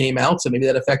blowing the game out. So maybe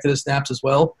that affected his snaps as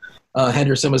well.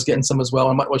 Henderson was getting some as well.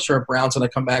 I'm not sure if Brown's going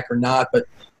to come back or not, but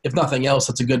if nothing else,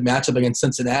 it's a good matchup against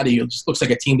Cincinnati. It just looks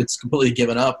like a team that's completely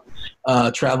given up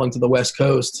traveling to the West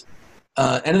Coast.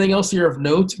 Anything else here of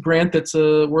note, Grant, that's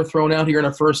worth throwing out here in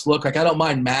a first look? I don't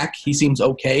mind Mack. He seems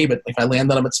okay, but if I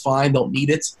land on him, it's fine. Don't need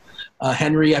it.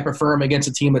 Henry, I prefer him against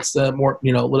a team that's more, a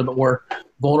little bit more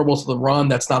vulnerable to the run.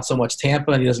 That's not so much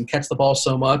Tampa, and he doesn't catch the ball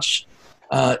so much.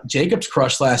 Jacobs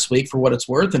crushed last week for what it's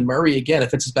worth, and Murray, again,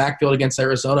 if it's his backfield against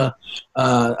Arizona,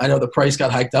 I know the price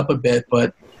got hiked up a bit,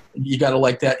 but you got to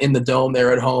like that in the dome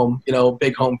there at home,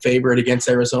 big home favorite against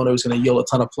Arizona who's going to yield a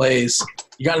ton of plays.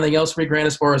 You got anything else for me, Grant,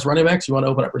 as far as running backs? You want to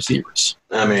open up receivers?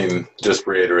 I mean, just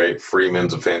reiterate,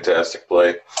 Freeman's a fantastic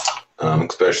play,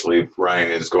 especially if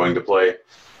Ryan is going to play.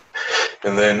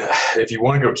 And then if you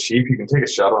want to go cheap, you can take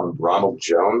a shot on Ronald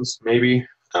Jones, maybe.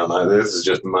 This is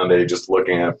just Monday, just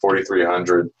looking at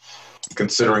 4,300,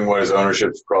 considering what his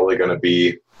ownership is probably going to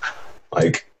be.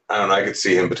 I don't know, I could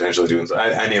see him potentially doing –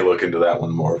 I need to look into that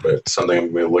one more, but it's something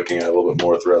I'm going to be looking at a little bit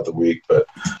more throughout the week. But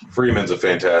Freeman's a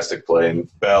fantastic play.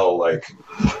 And Bell,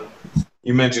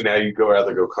 you mentioned how you'd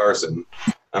rather go Carson.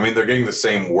 I mean, they're getting the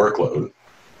same workload,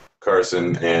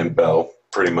 Carson and Bell,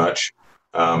 pretty much.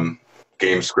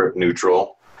 Game script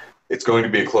neutral. It's going to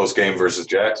be a close game versus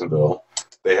Jacksonville.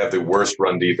 They have the worst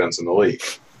run defense in the league.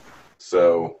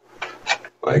 So,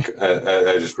 like,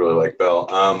 I just really like Bell.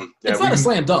 It's not a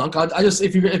slam dunk. I just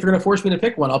if you're going to force me to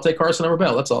pick one, I'll take Carson over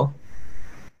Bell. That's all.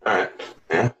 All right.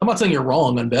 Yeah. I'm not saying you're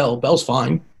wrong on Bell. Bell's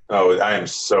fine. Oh, I am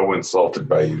so insulted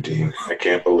by you, Dean. I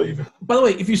can't believe it. By the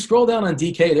way, if you scroll down on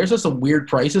DK, there's just some weird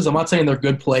prices. I'm not saying they're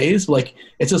good plays, but like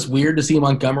it's just weird to see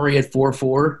Montgomery at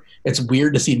 4.4. It's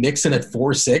weird to see Mixon at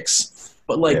 4.6.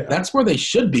 But like that's where they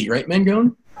should be, right,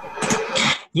 Mangone?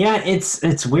 Yeah,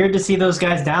 it's weird to see those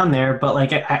guys down there, but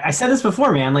like I said this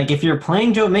before, man. Like if you're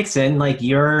playing Joe Mixon, like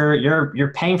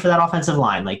you're paying for that offensive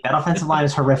line. Like that offensive line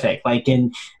is horrific. Like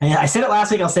and I said it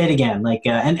last week, I'll say it again. Like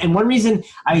and one reason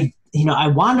I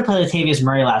wanted to play Latavius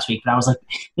Murray last week, but I was like,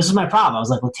 this is my problem. I was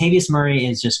like, Latavius Murray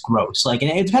is just gross. Like, and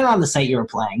it depended on the site you were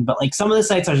playing, but like some of the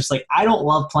sites I was just like, I don't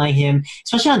love playing him,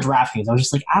 especially on DraftKings. I was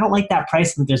just like, I don't like that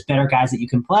price. I think there's better guys that you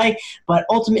can play, but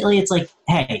ultimately it's like,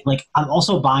 hey, like I'm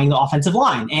also buying the offensive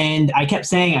line, and I kept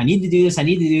saying I need to do this, I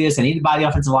need to buy the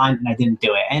offensive line, and I didn't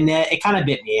do it, and it kind of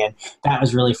bit me, and that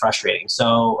was really frustrating.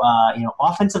 So,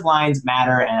 offensive lines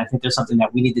matter, and I think there's something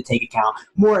that we need to take account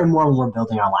more and more when we're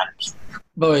building our lineups.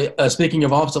 By the way, speaking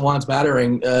of offensive lines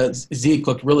mattering, Zeke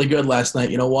looked really good last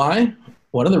night. You know why?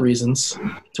 One of the reasons.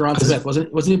 Teron Smith,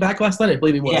 wasn't he back last night? I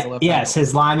believe he was. Yeah, yes,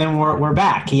 his linemen were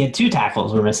back. He had 2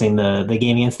 tackles were missing the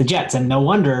game against the Jets, and no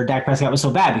wonder Dak Prescott was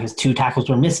so bad because 2 tackles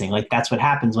were missing. Like that's what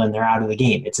happens when they're out of the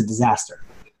game. It's a disaster.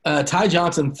 Ty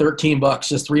Johnson, $13,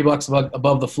 just $3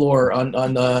 above the floor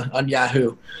on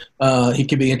Yahoo. He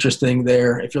could be interesting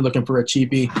there if you're looking for a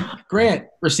cheapie. Grant,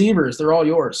 receivers, they're all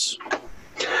yours.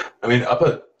 I mean,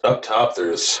 up top,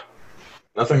 there's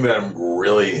nothing that I'm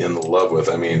really in love with.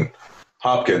 I mean,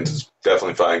 Hopkins is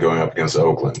definitely fine going up against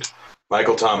Oakland.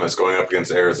 Michael Thomas going up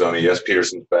against Arizona. Yes,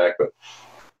 Peterson's back,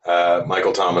 but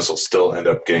Michael Thomas will still end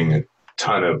up getting a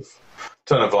ton of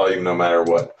volume no matter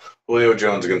what. Julio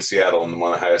Jones against Seattle in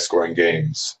one of the highest scoring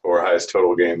games or highest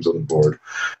total games on the board.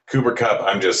 Cooper Kupp,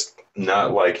 I'm just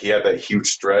not like he had that huge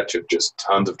stretch of just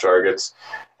tons of targets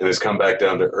and has come back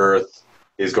down to earth.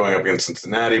 He's going up against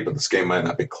Cincinnati, but this game might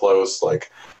not be close.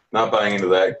 Like, not buying into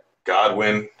that.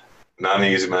 Godwin, not an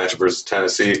easy matchup versus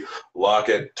Tennessee.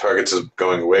 Lockett, targets is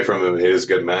going away from him. It is a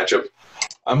good matchup.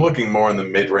 I'm looking more in the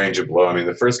mid-range of below. I mean,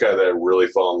 the first guy that I really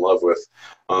fall in love with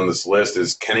on this list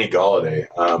is Kenny Golladay.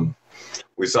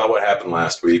 We saw what happened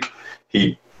last week.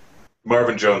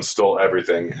 Marvin Jones stole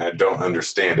everything. I don't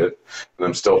understand it, and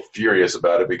I'm still furious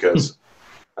about it because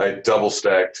I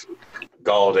double-stacked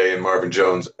Golladay and Marvin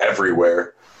Jones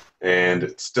everywhere, and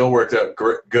it still worked out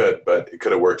good, but it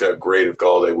could have worked out great if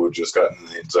Golladay would have just gotten in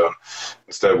the end zone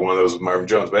instead of one of those with Marvin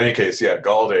Jones. But in any case, yeah,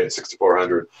 Golladay at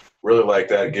 6,400. Really like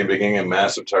that. Getting a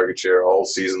massive target share all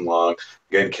season long.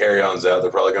 Getting carry-ons out. They're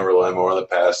probably going to rely more on the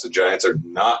pass. The Giants are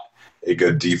not a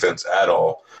good defense at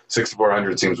all.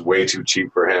 6,400 seems way too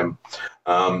cheap for him.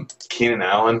 Keenan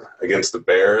Allen against the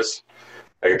Bears.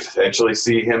 I could potentially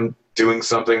see him doing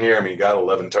something here. I mean, he got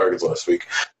 11 targets last week.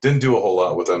 Didn't do a whole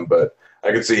lot with him, but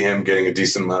I could see him getting a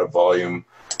decent amount of volume.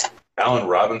 Allen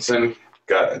Robinson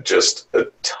got just a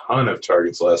ton of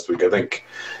targets last week. I think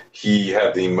he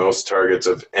had the most targets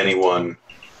of anyone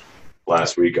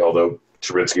last week, although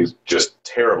Trubisky's just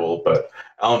terrible. But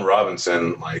Allen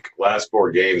Robinson, like last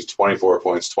 4 games, 24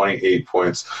 points, 28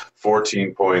 points,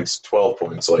 14 points, 12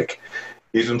 points. Like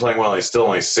he's been playing well. He's still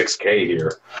only 6K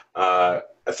here.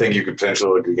 I think you could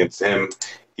potentially look against him.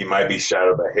 He might be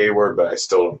shadowed by Hayward, but I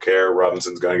still don't care.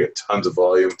 Robinson's going to get tons of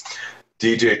volume.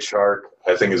 DJ Chark,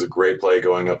 I think, is a great play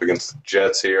going up against the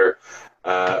Jets here.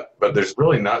 But there's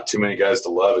really not too many guys to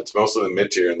love. It's mostly the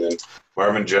mid-tier. And then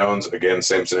Marvin Jones, again,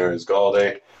 same scenario as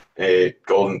Golladay.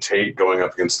 Golden Tate going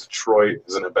up against Detroit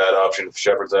isn't a bad option if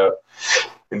Shepard's out.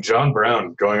 And John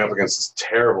Brown going up against this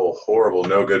terrible, horrible,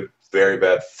 no good, very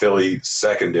bad Philly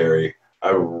secondary.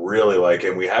 I really like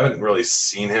him. We haven't really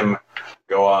seen him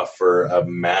go off for a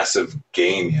massive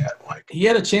game yet. Like he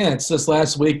had a chance this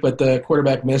last week, but the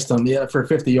quarterback missed him. Yeah, for a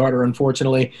 50-yarder,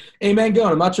 unfortunately. Hey,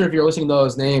 Mangone, I'm not sure if you're listening to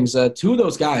those names. 2 of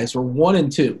those guys were 1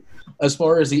 and 2 as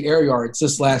far as the air yards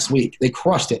this last week. They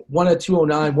crushed it. 1 at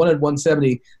 209, 1 at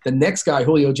 170. The next guy,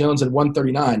 Julio Jones, at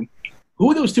 139. Who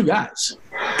are those 2 guys?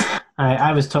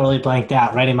 I was totally blanked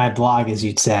out writing my blog, as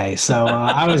you'd say. So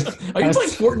I was. Are you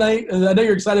playing Fortnite? I know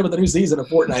you're excited about the new season of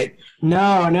Fortnite.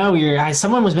 No.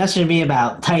 Someone was messaging me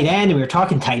about tight end, and we were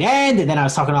talking tight end, and then I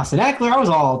was talking Austin Eckler. I was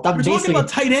all. We're talking about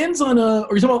tight ends on a.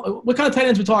 Or you talking about, what kind of tight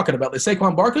ends are we talking about? The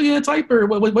Saquon Barkley type, or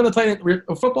what a tight end?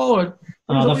 Football, or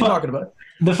what are you talking about?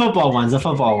 The football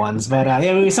ones. But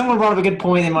yeah, someone brought up a good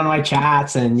point in one of my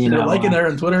chats, and You're liking her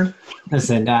on Twitter.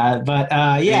 Listen,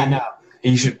 yeah, no.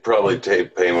 He should probably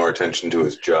pay more attention to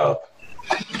his job.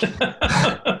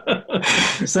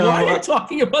 So why are you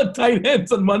talking about tight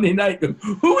ends on Monday night?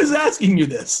 Who is asking you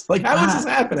this? Like, how is this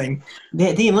happening?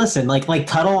 Dean, listen, like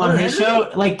Tuttle on his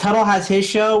show, like Tuttle has his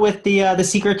show with the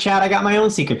secret chat. I got my own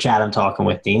secret chat I'm talking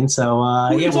with, Dean. So who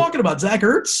are you talking about? Zach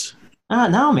Ertz?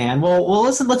 No, man. Well,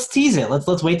 listen. Let's tease it.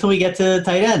 Let's wait till we get to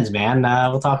tight ends, man.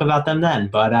 We'll talk about them then.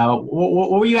 But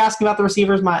what were you asking about the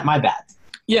receivers? My bad.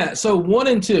 Yeah, so 1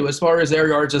 and 2 as far as air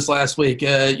yards this last week.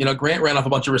 Grant ran off a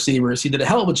bunch of receivers. He did a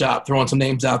hell of a job throwing some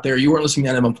names out there. You weren't listening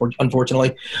to him,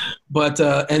 unfortunately. But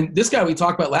and this guy we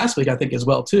talked about last week, I think, as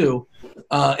well, too.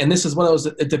 And this is one of those,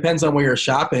 it depends on where you're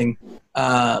shopping.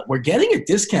 We're getting a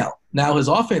discount. Now, his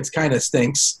offense kind of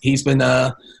stinks. He's been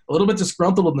a little bit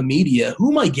disgruntled in the media.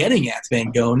 Who am I getting at, Van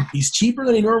Gone? He's cheaper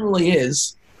than he normally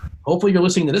is. Hopefully you're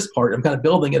listening to this part. I'm kind of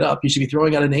building it up. You should be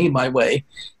throwing out a name my way.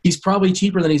 He's probably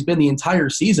cheaper than he's been the entire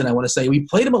season, I want to say. We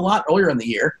played him a lot earlier in the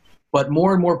year, but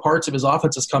more and more parts of his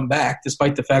offense has come back,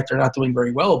 despite the fact they're not doing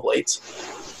very well of late.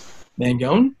 Van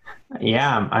Gone?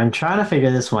 Yeah, I'm trying to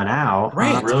figure this one out.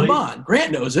 Grant, really? Come on.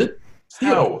 Grant knows it.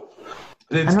 No.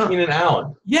 It's Keenan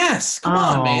Allen. Yes, come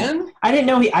on, man. I didn't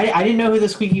know I didn't know who the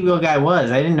squeaky wheel guy was.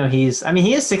 I didn't know he is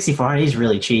 6,400. He's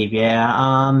really cheap. Yeah.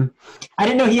 I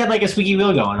didn't know he had like a squeaky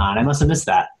wheel going on. I must have missed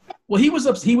that. Well, he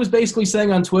was basically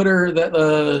saying on Twitter that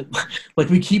like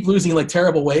we keep losing like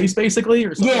terrible ways, basically,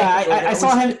 or something. Yeah, I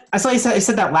saw him. I saw he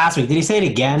said that last week. Did he say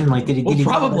it again? Like, did he?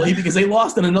 Probably because they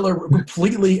lost in another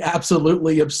completely,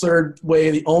 absolutely absurd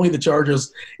way. Only the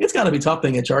Chargers. It's got to be tough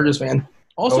being a Chargers fan.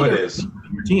 Also, it is.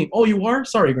 Your team. Oh, you are?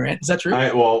 Sorry, Grant. Is that true?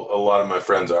 Well, a lot of my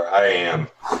friends are. I am,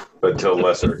 but to a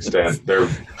lesser extent. They're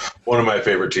one of my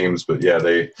favorite teams, but yeah,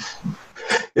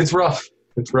 it's rough.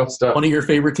 It's rough stuff. One of your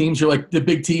favorite teams? You're like the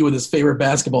Big T with his favorite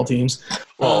basketball teams.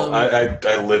 Well,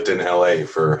 I lived in L.A.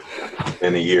 for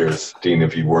many years, Dean,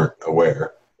 if you weren't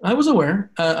aware. I was aware.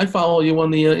 I follow you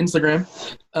on the Instagram.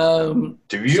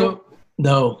 Do you?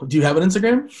 No. Do you have an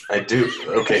Instagram? I do.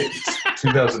 Okay. It's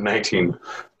 2019.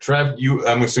 Trev,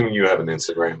 I'm assuming you have an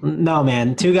Instagram. No,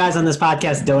 man. 2 guys on this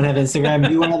podcast don't have Instagram.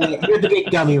 You're the big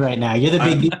dummy right now. You're the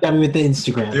big dummy with the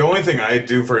Instagram. The only thing I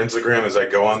do for Instagram is I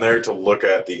go on there to look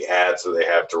at the ads that they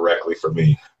have directly for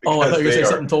me. Oh, I thought you were saying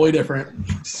something totally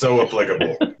different. So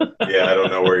applicable. Yeah, I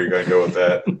don't know where you're going to go with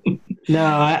that. No,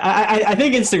 I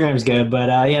think Instagram's good,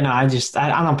 but I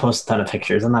don't post a ton of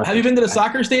pictures. Have you been to the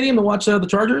soccer stadium to watch the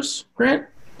Chargers, Grant?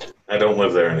 I don't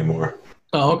live there anymore.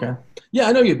 Oh, okay. Yeah,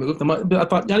 I know you moved. I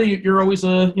thought you're always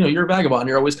you're a vagabond.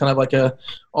 You're always kind of like a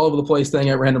all over the place thing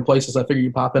at random places. I figure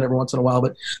you pop in every once in a while.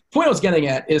 But the point I was getting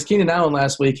at is Keenan Allen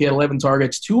last week. He had 11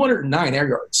 targets, 209 air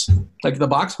yards. Like the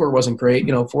box score wasn't great.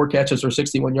 4 catches for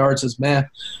 61 yards is meh.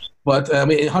 But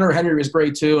Hunter Henry was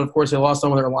great too. And of course they lost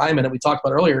some of their linemen. And we talked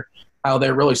about earlier how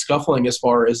they're really scuffling as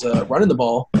far as running the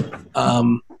ball.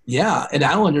 Yeah, and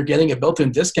Allen, you're getting a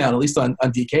built-in discount, at least on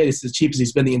DK. This is as cheap as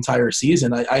he's been the entire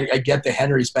season. I get the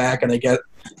Henry's back, and I get,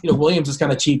 Williams is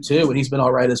kind of cheap too, and he's been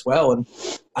all right as well. And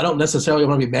I don't necessarily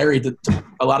want to be married to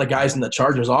a lot of guys in the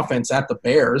Chargers offense at the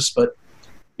Bears, but,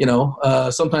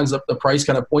 sometimes the price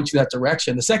kind of points you that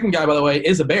direction. The second guy, by the way,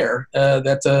 is a Bear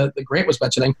that Grant was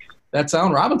mentioning. That's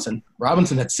Allen Robinson.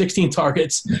 Robinson had 16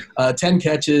 targets, 10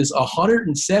 catches,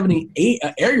 178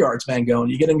 air yards, Van Gone.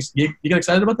 You get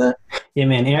excited about that? Yeah,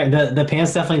 man. The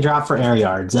pants definitely dropped for air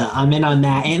yards. I'm in on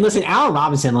that. And listen, Allen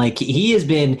Robinson, like he's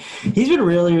been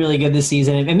really, really good this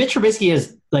season. And Mitch Trubisky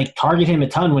has targeted him a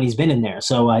ton when he's been in there.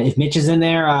 So if Mitch is in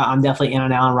there, I'm definitely in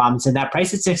on Allen Robinson. That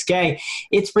price at $6K,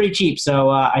 it's pretty cheap. So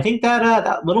I think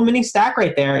that little mini stack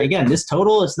right there. Again, this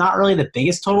total is not really the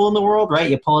biggest total in the world, right?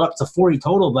 You pull it up to 40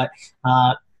 total, but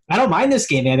I don't mind this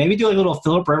game, man. Maybe do a little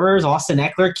Phillip Rivers, Austin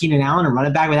Eckler, Keenan Allen, and run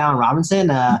it back with Allen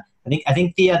Robinson. I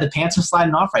think the pants are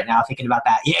sliding off right now thinking about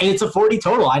that. Yeah, and it's a 40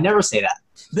 total. I never say that.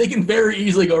 They can very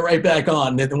easily go right back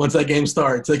on once that game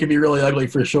starts. They can be really ugly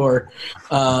for sure.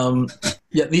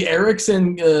 Yeah, the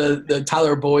Erickson, the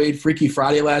Tyler Boyd, Freaky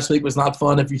Friday last week was not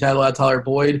fun if you had a lot of Tyler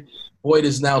Boyd. Boyd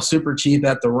is now super cheap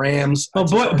at the Rams. Oh,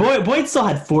 Boyd still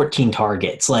had 14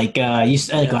 targets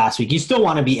last week. You still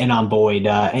want to be in on Boyd.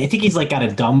 I think he's got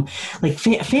a dumb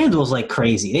FanDuel's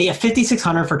crazy. They have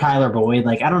 5,600 for Tyler Boyd.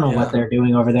 I don't know what they're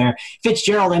doing over there.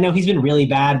 Fitzgerald, I know he's been really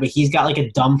bad, but he's got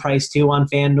a dumb price too on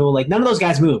FanDuel. None of those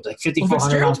guys moved. 5,400. Well,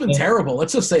 Fitzgerald's been terrible.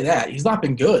 Let's just say that he's not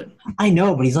been good. I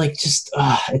know, but he's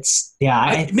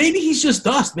maybe he's just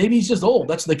dust. Maybe he's just old.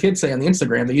 That's what the kids say on the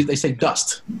Instagram. They say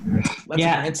dust. That's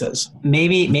what Grant says.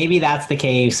 Maybe that's the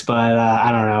case, but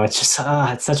I don't know. It's just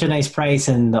it's such a nice price,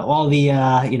 and all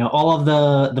of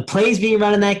the plays being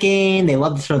run in that game. They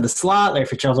love to throw the slot. Larry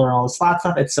Fitzgerald's on all the slot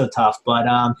stuff. It's so tough, but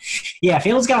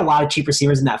Fields got a lot of cheap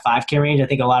receivers in that 5K range. I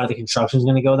think a lot of the construction is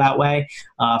going to go that way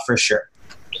for sure.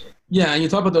 Yeah, and you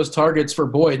talk about those targets for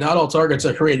Boyd. Not all targets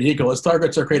are created equal. His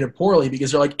targets are created poorly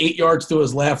because they're like 8 yards to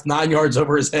his left, 9 yards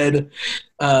over his head.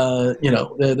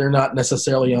 They're not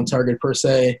necessarily on target per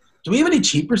se. Do we have any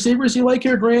cheap receivers you like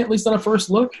here, Grant, at least on a first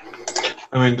look?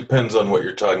 I mean, it depends on what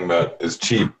you're talking about is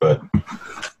cheap, but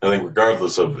I think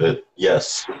regardless of it,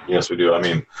 yes, we do. I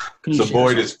mean, so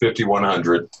Boyd is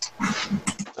 5,100.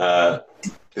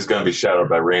 He's going to be shadowed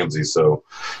by Ramsey, so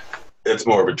it's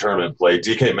more of a tournament play.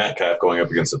 DK Metcalf going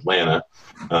up against Atlanta.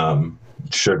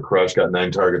 Should crush, got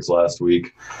 9 targets last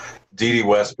week. D.D.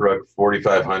 Westbrook,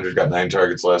 4,500, got 9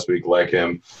 targets last week, like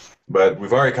him. But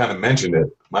we've already kind of mentioned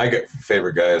it. My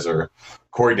favorite guys are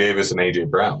Corey Davis and A.J.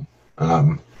 Brown.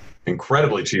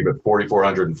 Incredibly cheap at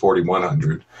 4,400 and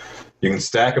 4,100. You can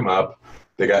stack them up.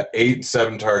 They got 8 and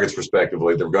 7 targets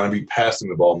respectively. They're going to be passing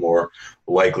the ball more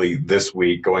likely this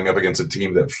week, going up against a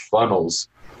team that funnels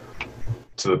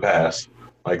to the pass.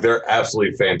 Like, they're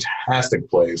absolutely fantastic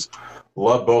plays.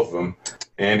 Love both of them.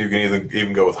 And you can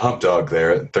even go with Hump Dog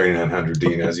there at 3,900,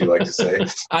 Dean, as you like to say.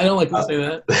 I don't like to say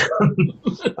that.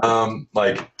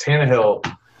 Like Tannehill,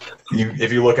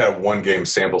 if you look at a one-game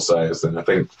sample size, then I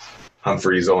think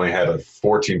Humphreys only had a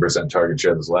 14% target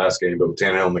share this last game, but with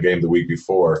Tannehill in the game the week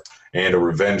before and a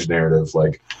revenge narrative,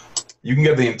 like, you can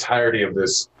get the entirety of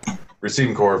this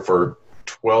receiving core for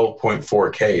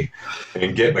 $12.4K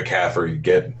and get McCaffrey,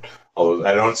 get all those.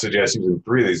 I don't suggest using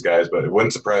 3 of these guys, but it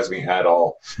wouldn't surprise me at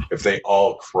all if they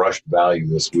all crushed value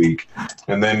this week.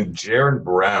 And then Jaron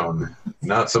Brown,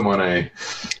 not someone I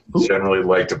generally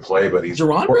like to play, but he's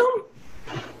Jaron Brown?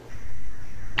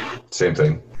 Same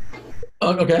thing.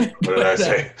 Oh, okay. What did I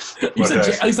say? At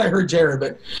least I heard Jared,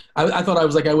 but I thought I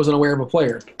wasn't aware of a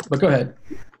player. But go ahead.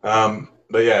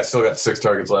 But yeah, still got 6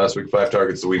 targets last week, 5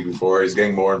 targets the week before. He's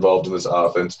getting more involved in this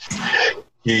offense.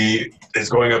 He is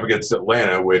going up against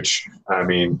Atlanta, which, I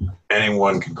mean,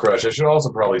 anyone can crush. I should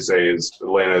also probably say is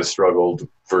Atlanta has struggled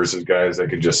versus guys that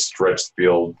can just stretch the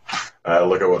field.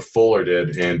 Look at what Fuller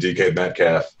did, and DK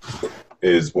Metcalf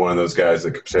is one of those guys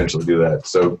that could potentially do that.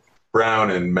 So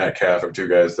Brown and Metcalf are 2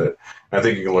 guys that I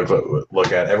think you can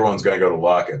look at. Everyone's going to go to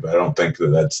Lockett, but I don't think that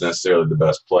that's necessarily the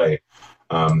best play,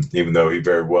 even though he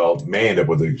very well may end up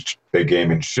with a big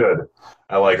game and should.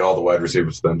 I like all the wide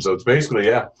receivers for them. So it's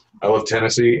basically, I love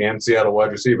Tennessee and Seattle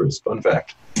wide receivers. Fun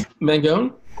fact.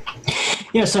 Mangone?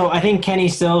 Yeah, so I think Kenny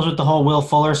Stills with the whole Will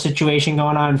Fuller situation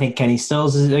going on. I think Kenny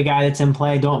Stills is a guy that's in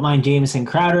play. Don't mind Jamison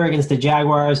Crowder against the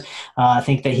Jaguars. I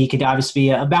think that he could obviously be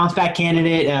a bounce-back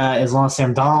candidate as long as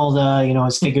Sam Darnold,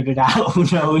 has figured it out. Who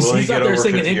knows? Will he He's get out there over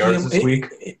singing 50 yards this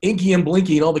week? Inky and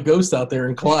Blinky and all the ghosts out there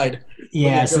in Clyde.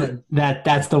 Yeah, so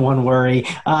that's the one worry.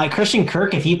 Christian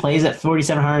Kirk, if he plays at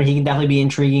 4,700, he can definitely be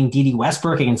intriguing. D.D.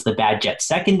 Westbrook against the bad Jets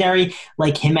secondary,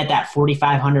 like him at that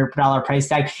 $4,500 price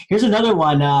tag. Here's another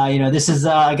one. This is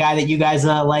a guy that you guys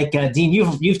like. Dean,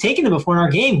 you've taken him before in our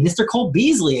game, Mr. Cole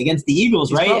Beasley against the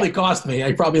Eagles, right? He's probably cost me.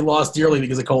 I probably lost dearly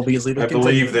because of Cole Beasley. I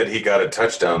believe that he got a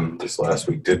touchdown this last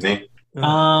week, didn't he?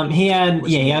 He had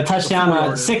a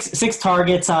touchdown, 6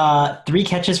 targets, 3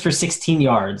 catches for 16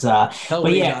 yards. Hell,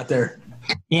 he got there.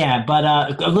 Yeah,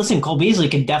 but listen, Cole Beasley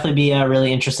could definitely be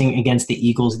really interesting against the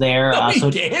Eagles there. No, he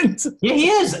can't. Yeah, he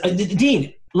is.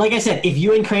 Dean, like I said, if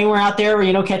you and Crane were out there,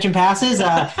 catching passes,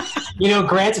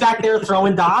 Grant's back there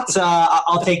throwing dots.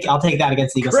 I'll take that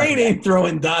against the Eagles. Crane ain't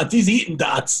throwing dots. He's eating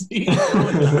dots.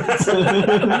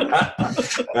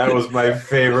 That was my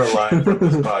favorite line from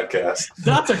this podcast.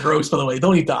 Dots are gross, by the way.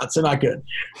 Don't eat dots. They're not good.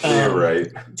 You're right.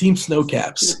 Team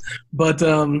Snowcaps. But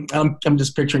I'm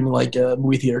just picturing like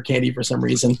movie theater candy for some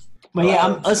reason. But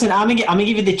I'm gonna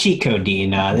give you the cheat code,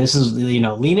 Dean. This is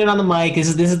lean in on the mic. This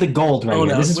is the gold right here.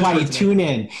 No, this is why you tune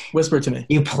in. Whisper to me.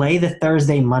 You play the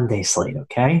Thursday Monday slate,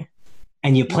 okay?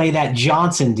 And you play that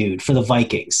Johnson dude for the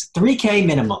Vikings. 3K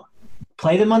minimum.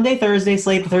 Play the Monday Thursday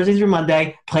slate. The Thursday's your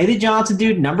Monday. Play the Johnson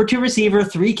dude, number 2 receiver.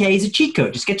 3K is a cheat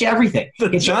code. Just get you everything.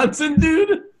 Johnson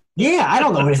dude. Yeah, I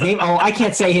don't know what his name. Oh, I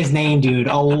can't say his name, dude.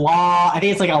 I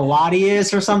think it's like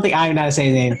Oladius or something. I don't know how to say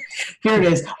his name. Here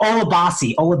it is.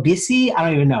 Olabisi. I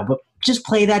don't even know. But just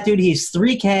play that dude. He's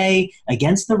 3K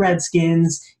against the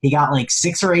Redskins. He got like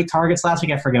 6 or 8 targets last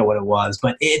week. I forget what it was.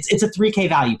 But it's a 3K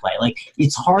value play. Like,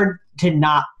 it's hard to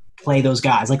not play those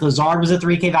guys. Like Lazard was a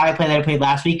 3K value play that I played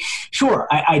last week. Sure,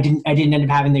 I didn't end up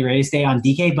having the greatest day on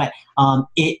DK, but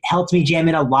it helped me jam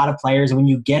in a lot of players. And when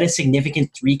you get a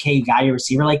significant 3K value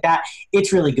receiver like that,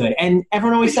 it's really good. And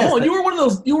everyone always says, you were one of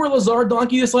those. You were Lazard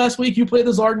donkey this last week. You played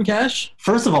Lazard in cash.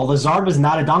 First of all, Lazard was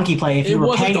not a donkey play. If you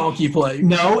were a donkey play.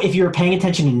 No, if you were paying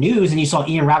attention to news and you saw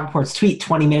Ian Rappaport's tweet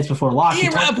 20 minutes before lock.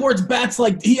 Ian Rappaport's bats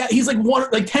he's like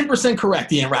 10%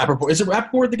 correct. Ian Rappaport. Is it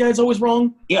Rappaport the guy's always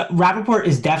wrong? Yeah, Rappaport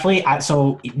is definitely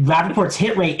so. Rappaport's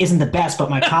hit rate isn't the best, but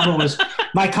my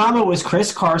combo was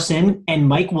Chris Carson and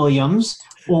Mike Williams,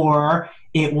 or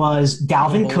it was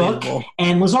Dalvin Cook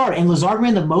and Lazard. And Lazard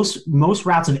ran the most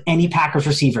routes of any Packers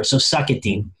receiver. So suck it,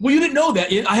 Dean. Well, you didn't know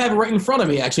that. I have it right in front of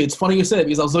me, actually. It's funny you said it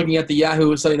because I was looking at the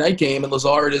Yahoo Sunday night game, and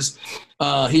Lazard is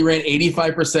he ran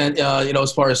 85%,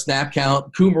 as far as snap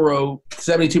count. Kumaro,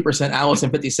 72%. Allison,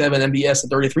 57%. MBS,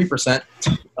 at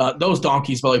 33%. Those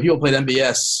donkeys, by the way, people played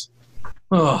MBS.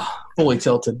 Oh, fully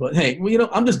tilted. But, hey,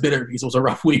 I'm just bitter because it was a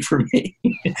rough week for me.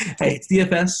 Hey, it's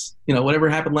DFS. Whatever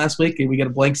happened last week, we got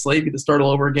a blank slate. We get to start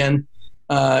all over again.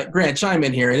 Grant, chime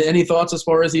in here. Any thoughts as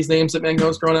far as these names that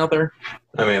Mango's throwing out there?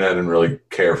 I mean, I didn't really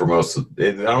care for most of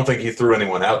it. I don't think he threw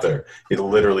anyone out there. He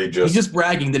literally He's just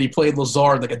bragging that he played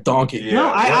Lazard like a donkey. Yeah,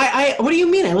 no, I what do you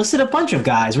mean? I listed a bunch of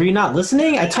guys. Were you not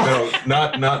listening? No,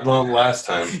 not long last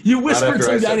time. You whispered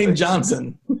some guy named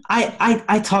Johnson.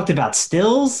 I talked about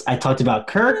Stills. I talked about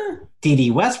Kirk.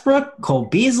 D.D. Westbrook, Cole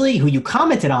Beasley, who you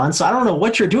commented on, so I don't know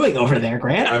what you're doing over there,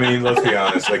 Grant. I mean, let's be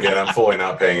honest. Again, I'm fully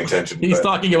not paying attention. He's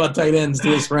talking about tight ends to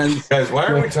his friends. Guys, why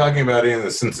aren't we talking about any of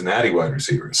the Cincinnati wide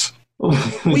receivers?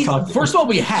 First of all,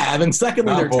 we have, and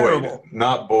secondly, they're terrible.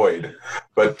 Not Boyd,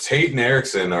 but Tate and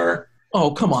Erickson are.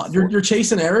 Oh, come on. You're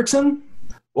chasing Erickson?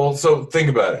 Well, so think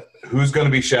about it. Who's going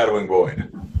to be shadowing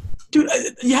Boyd? Dude,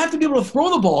 you have to be able to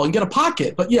throw the ball and get a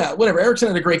pocket. But, yeah, whatever. Erickson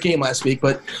had a great game last week.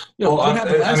 But, what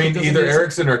happened last week? Either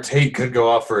Erickson or Tate could go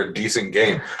off for a decent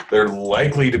game. They're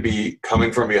likely to be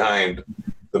coming from behind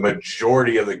the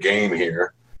majority of the game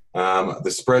here.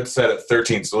 The spread's set at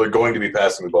 13, so they're going to be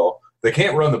passing the ball. They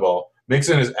can't run the ball.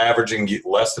 Mixon is averaging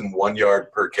less than 1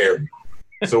 yard per carry.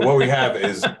 So what we have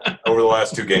is over the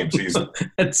last two games,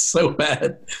 that's so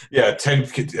bad. Yeah, 10.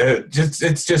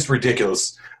 It's just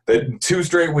ridiculous. That 2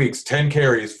 straight weeks, 10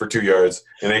 carries for 2 yards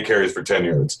and 8 carries for 10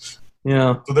 yards.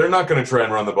 Yeah. So they're not going to try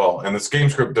and run the ball, and the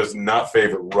scheme script does not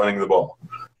favor running the ball.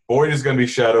 Boyd is going to be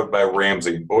shadowed by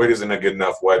Ramsey. Boyd isn't a good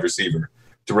enough wide receiver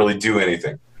to really do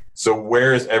anything. So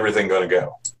where is everything going to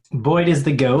go? Boyd is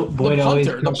the GOAT.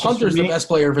 The punter's the best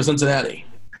player for Cincinnati.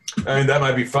 I mean, that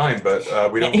might be fine,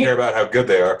 but we don't care about how good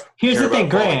they are. Here's the thing,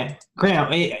 Grant,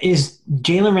 is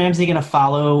Jalen Ramsey going to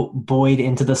follow Boyd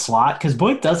into the slot? Because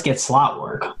Boyd does get slot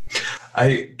work.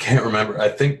 I can't remember. I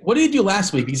think. What did he do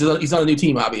last week? He's on a new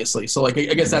team, obviously. So, I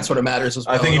guess that sort of matters as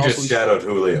well. I think he just shadowed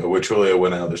Julio, which Julio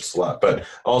went out of the slot. But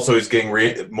also, he's getting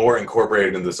more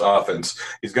incorporated in this offense.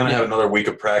 He's going to have another week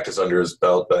of practice under his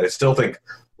belt. But I still think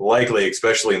likely,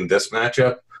 especially in this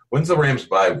matchup, when's the Rams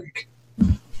bye week?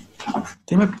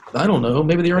 I don't know.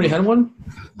 Maybe they already had one?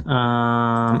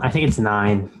 I think it's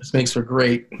 9. This makes for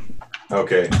great.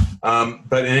 Okay.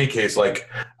 But in any case,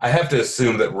 I have to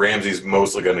assume that Ramsey's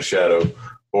mostly going to shadow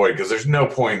Boyd because there's no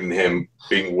point in him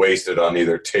being wasted on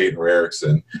either Tate or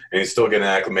Erickson. And he's still getting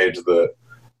acclimated to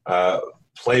the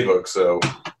playbook. So,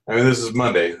 I mean, this is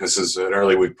Monday. This is an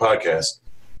early week podcast.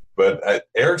 But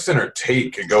Erickson or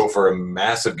Tate could go for a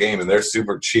massive game, and they're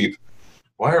super cheap.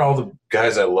 Why are all the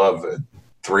guys I love at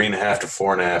 3.5 to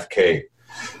 4.5K?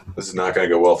 This is not going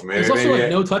to go well for me. There's also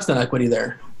no touchdown equity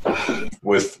there.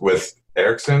 With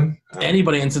Erickson?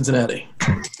 Anybody in Cincinnati.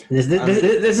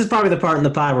 This is probably the part in the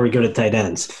pod where we go to tight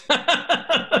ends.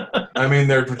 I mean,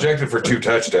 they're projected for 2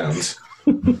 touchdowns.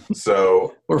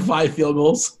 So or 5 field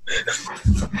goals.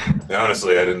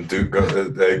 Honestly, I didn't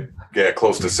they get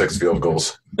close to 6 field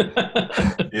goals.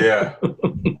 Yeah,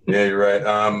 you're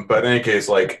right. But in any case,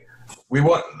 we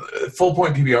want full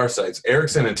point PPR sites.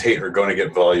 Erickson and Tate are going to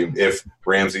get volume if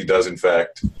Ramsey does, in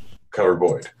fact, cover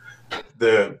Boyd.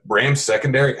 The Rams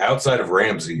secondary outside of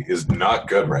Ramsey is not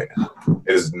good right now.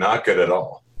 It is not good at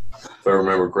all, if I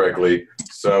remember correctly.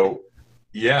 So,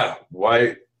 yeah,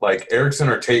 why Erickson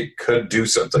or Tate could do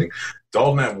something.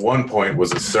 Dalton at one point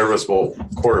was a serviceable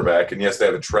quarterback, and yes, they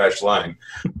have a trash line.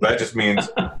 That just means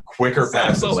quicker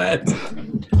passes. So bad.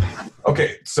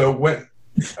 Okay, so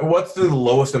what's the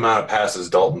lowest amount of passes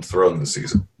Dalton's thrown this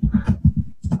season?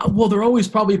 Well, they're always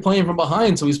probably playing from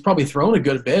behind, so he's probably thrown a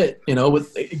good bit.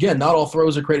 With again, not all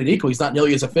throws are created equal. He's not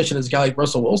nearly as efficient as a guy like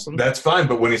Russell Wilson. That's fine,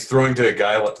 but when he's throwing to a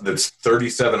guy that's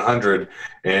 3,700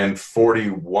 and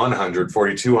 4,100,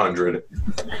 4,200,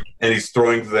 and he's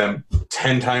throwing to them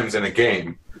 10 times in a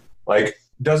game,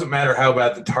 doesn't matter how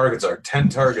bad the targets are. 10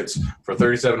 targets for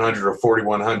 3,700 or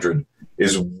 4,100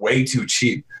 is way too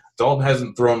cheap. Dalton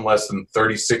hasn't thrown less than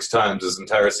 36 times this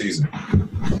entire season.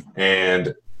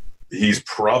 And he's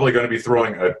probably going to be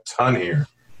throwing a ton here.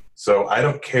 So I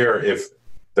don't care if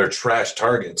they're trash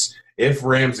targets. If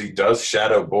Ramsey does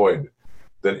shadow Boyd,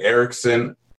 then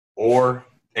Erickson or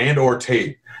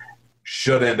Tate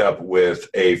should end up with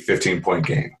a 15-point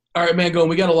game. All right, Mangone,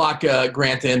 we got to lock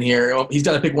Grant in here. He's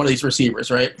got to pick one of these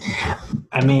receivers, right?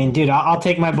 I mean, dude, I'll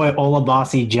take my boy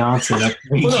Olabasi Johnson.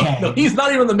 No, he's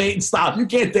not even the main stop. You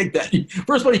can't take that.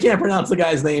 First of all, you can't pronounce the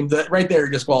guy's name. Right there, you're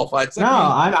disqualified. No,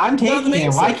 I'm taking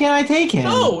him. Why can't I take him?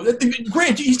 No,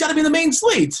 Grant, he's got to be in the main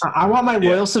slate. I want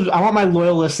my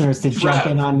loyal listeners to jump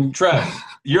in on. Trev,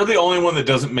 you're the only one that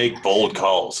doesn't make bold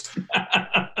calls.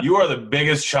 You are the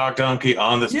biggest shock donkey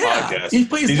on this podcast.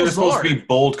 These are supposed to be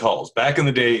bold calls. Back in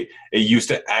the day, it used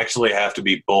to actually have to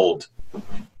be bold.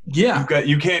 Yeah.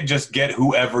 You can't just get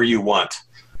whoever you want.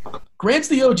 Grant's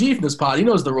the OG from this pod. He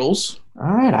knows the rules. All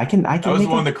right, I can. I was the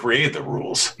one that created the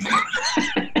rules.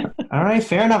 All right,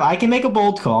 fair enough. I can make a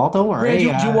bold call. Don't worry.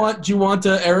 Grant, do you want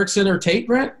Erickson or Tate,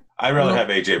 Grant? I'd rather have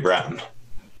AJ Brown.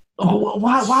 Oh,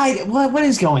 why? What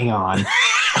is going on?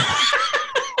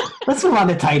 Let's move on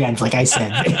to tight ends, like I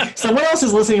said. So what else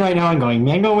is listening right now and going,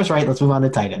 Mango was right, let's move on to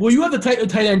tight ends. Well, you have the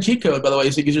tight end cheat code, by the way,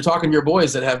 because you're talking to your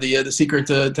boys that have the secret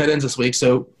to tight ends this week.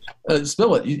 So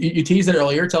spill it. You teased it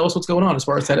earlier. Tell us what's going on as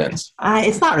far as tight ends.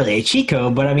 It's not really a cheat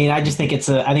code, but I mean, I just think it's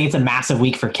a massive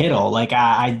week for Kittle. Like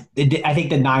I think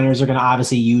the Niners are going to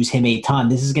obviously use him a ton.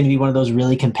 This is going to be one of those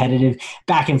really competitive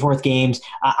back and forth games.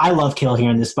 I love Kittle here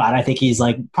in this spot. I think he's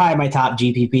like probably my top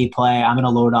GPP play. I'm going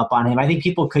to load up on him. I think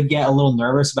people could get a little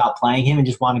nervous about playing him and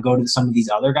just want to go to some of these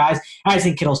other guys. I just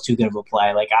think Kittle's too good of a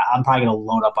play. Like I'm probably going to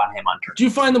load up on him on turn. Do you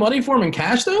find the money for him in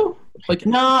cash though?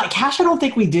 No, cash I don't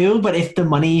think we do, but if the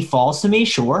money falls to me,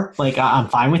 sure. Like I'm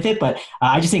fine with it, but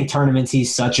I just think tournaments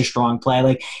he's such a strong play.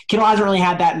 Like Kittle hasn't really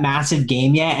had that massive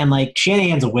game yet, and like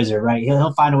Shanahan's a wizard, right?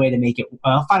 He'll find a way to make it.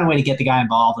 He'll find a way to get the guy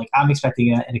involved. Like I'm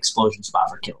expecting an explosion spot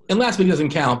for Kittle. And last week doesn't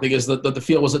count because the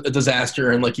field was a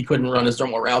disaster, and like he couldn't run his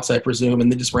normal routes, I presume,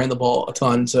 and they just ran the ball a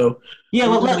ton. So yeah,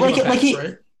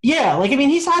 Yeah, like I mean,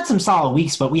 he's had some solid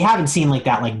weeks, but we haven't seen like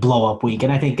that like blow up week.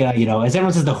 And I think as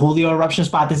everyone says, the Julio eruption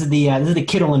spot. This is the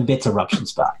Kittle and Bits eruption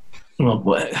spot.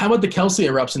 Well, how about the Kelsey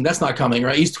eruption? That's not coming,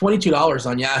 right? He's $22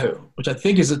 on Yahoo, which I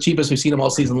think is the cheapest we've seen him all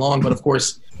season long. But of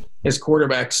course, his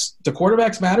quarterbacks. Do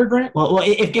quarterbacks matter, Grant? Well,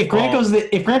 if Grant goes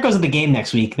to the game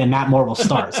next week, then Matt Moore will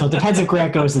start. So it depends if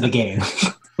Grant goes to the game.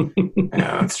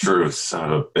 Yeah, that's true.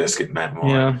 Son of a biscuit, Matt Moore.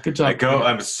 Yeah, good job.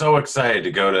 I'm so excited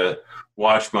to go to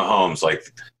watch Mahomes. Like,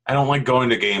 I don't like going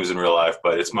to games in real life,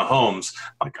 but it's Mahomes.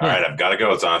 I'm like, all right, I've got to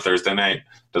go. It's on a Thursday night.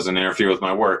 Doesn't interfere with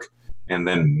my work. And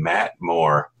then Matt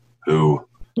Moore, who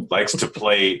likes to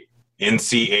play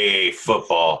NCAA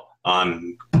football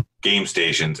on game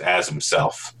stations as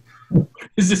himself.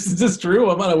 Is this true?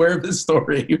 I'm unaware of this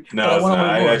story. No, it's not.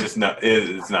 I just know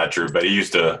it's not true. But he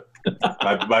used to.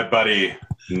 my buddy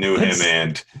knew him,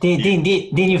 and Dean,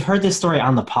 you've heard this story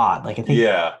on the pod. Like I think,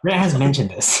 Grant has mentioned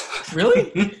this.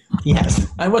 Really? Yes.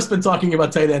 I must have been talking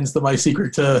about tight ends to my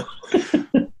secret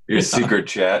your secret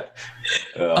chat.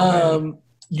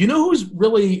 You know who's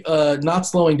really not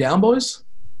slowing down, boys?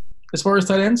 As far as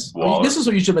tight ends, this is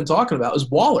what you should have been talking about. Is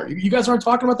Waller? You guys aren't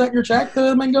talking about that in your chat,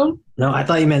 Mango? No, I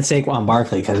thought you meant Saquon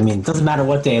Barkley because I mean, it doesn't matter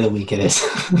what day of the week it is.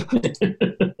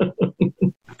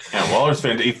 Yeah, Waller's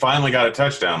he finally got a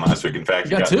touchdown last week. In fact,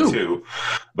 he got two.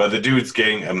 But the dude's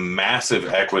getting a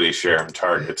massive equity share in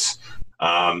targets.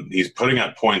 He's putting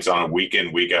up points on a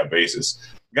week-in, week-out basis.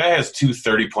 The guy has 2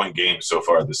 30-point games so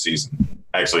far this season.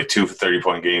 Actually, 2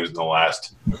 30-point games in the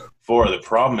last 4. The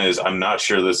problem is I'm not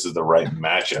sure this is the right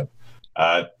matchup.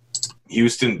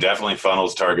 Houston definitely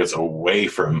funnels targets away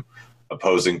from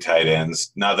opposing tight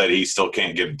ends. Not that he still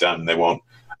can't get it done. They won't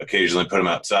occasionally put him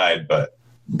outside, but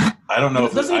I don't know.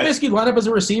 Doesn't he basically line up as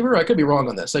a receiver? I could be wrong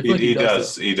on this. I feel he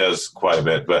does. He does quite a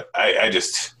bit, but I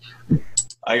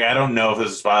don't know if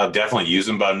this is spot. I'll definitely use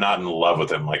him, but I'm not in love with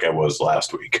him like I was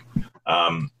last week.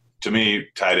 To me,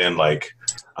 tight end, like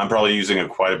I'm probably using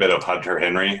quite a bit of Hunter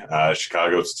Henry.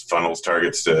 Chicago funnels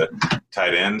targets to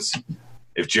tight ends.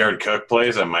 If Jared Cook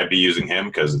plays, I might be using him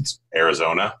because it's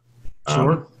Arizona.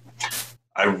 Sure.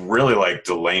 I really like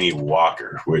Delaney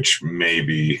Walker, which may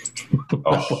be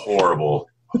a horrible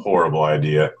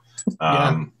idea.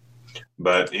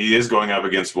 But he is going up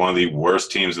against one of the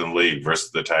worst teams in the league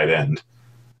versus the tight end.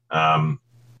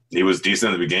 He was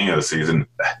decent at the beginning of the season.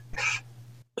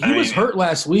 He was hurt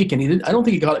last week, and I don't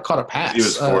think he caught a pass. He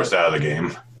was forced out of the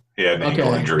game. He had an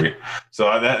ankle injury.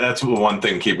 So that's one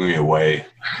thing keeping me away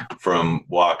from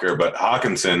Walker. But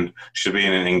Hawkinson should be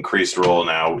in an increased role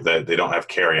now that they don't have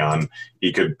carry on.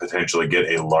 He could potentially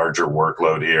get a larger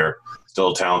workload here.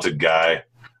 Still a talented guy.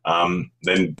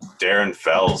 Then Darren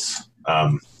Fells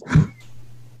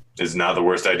is not the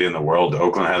worst idea in the world.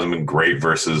 Oakland hasn't been great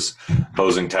versus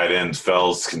opposing tight ends.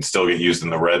 Fells can still get used in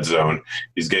the red zone.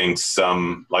 He's getting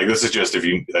some, like, this is just if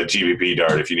you a GBP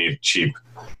dart if you need cheap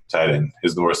tight end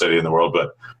is the worst idea in the world.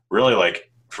 But really,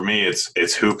 like, for me,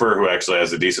 it's Hooper, who actually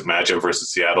has a decent matchup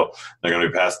versus Seattle. They're going to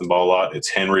be passing the ball a lot. It's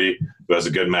Henry, who has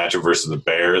a good matchup versus the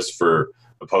Bears for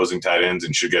opposing tight ends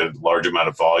and should get a large amount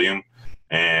of volume.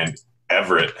 And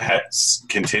Everett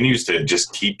continues to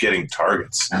just keep getting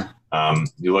targets.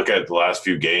 You look at the last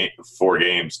four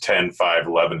games, 10, 5,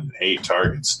 11, and 8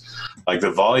 targets. Like,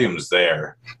 the volume's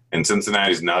there, and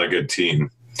Cincinnati's not a good team.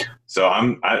 So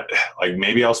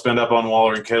maybe I'll spend up on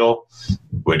Waller and Kittle,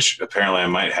 which apparently I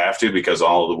might have to because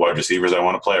all of the wide receivers I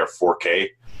want to play are 4K.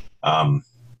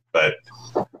 But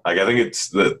I think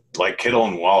it's Kittle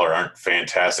and Waller aren't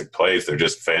fantastic plays; they're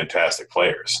just fantastic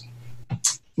players.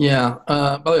 Yeah.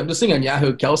 By the way, I'm just seeing on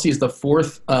Yahoo, Kelsey is the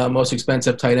fourth most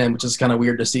expensive tight end, which is kind of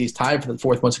weird to see. He's tied for the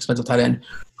fourth most expensive tight end.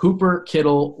 Hooper,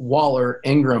 Kittle, Waller,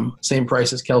 Ingram, same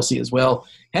price as Kelsey as well.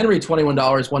 Henry, $21,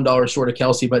 $1 short of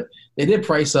Kelsey, but they did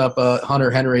price up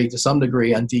Hunter Henry to some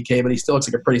degree on DK, but he still looks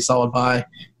like a pretty solid buy,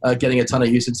 getting a ton of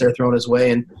usage there thrown his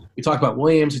way. And we talked about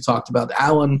Williams. We talked about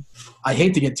Allen. I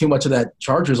hate to get too much of that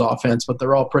Chargers offense, but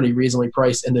they're all pretty reasonably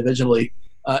priced individually.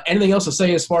 Anything else to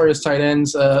say as far as tight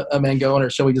ends, Mangone, or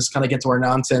shall we just kind of get to our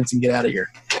nonsense and get out of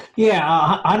here? Yeah,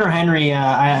 Hunter Henry,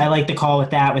 I like the call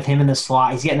with him in the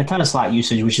slot. He's getting a ton of slot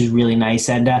usage, which is really nice.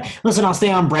 And listen, I'll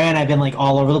stay on brand. I've been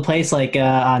all over the place,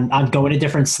 on going to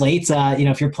different slates.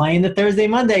 If you're playing the Thursday,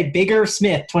 Monday, Big Irv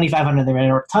Smith, 2,500. There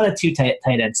are a ton of two tight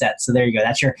end sets. So there you go.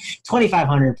 That's your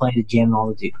 2,500 play to jam all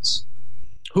the dudes.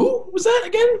 Who was that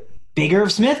again? Big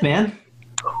Irv Smith, man.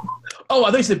 Oh, I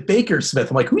thought you said Baker Smith.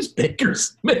 I'm like, who's Baker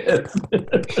Smith?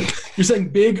 You're saying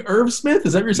Big Irv Smith?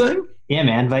 Is that what you're saying? Yeah,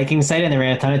 man. Vikings tight end. They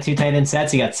ran a ton of two tight end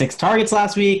sets. He got 6 targets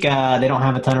last week. They don't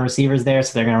have a ton of receivers there,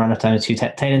 so they're going to run a ton of two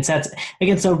tight end sets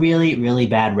against a really, really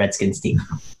bad Redskins team.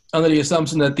 Under the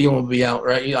assumption that Thielen will be out,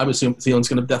 right? I would assume Thielen's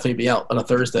going to definitely be out on a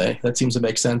Thursday. That seems to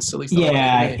make sense, at least.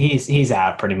 Yeah, he's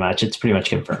out pretty much. It's pretty much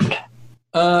confirmed.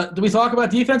 Do we talk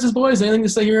about defenses, boys? Anything to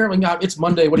say here? It's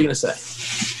Monday. What are you going to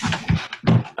say?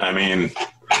 I mean,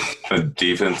 the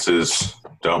defenses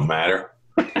don't matter.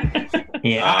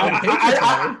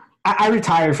 Yeah, I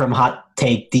retired from hot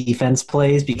take defense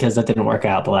plays because that didn't work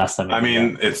out the last time.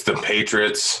 It's the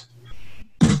Patriots.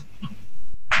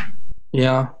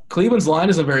 Yeah. Cleveland's line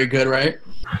isn't very good, right?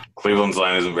 Cleveland's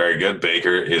line isn't very good.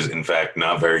 Baker is, in fact,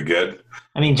 not very good.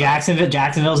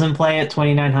 Jacksonville's in play at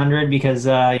 2,900 because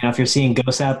if you're seeing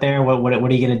ghosts out there, what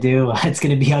are you going to do? It's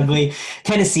going to be ugly.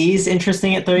 Tennessee's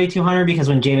interesting at 3,200 because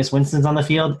when Jameis Winston's on the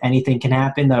field, anything can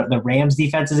happen. The Rams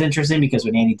defense is interesting because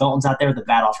when Andy Dalton's out there with the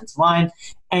bad offensive line,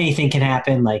 anything can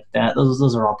happen. Like that,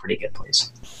 those are all pretty good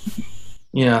plays.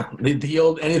 Yeah, the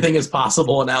old anything is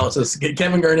possible analysis.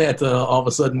 Kevin Garnett all of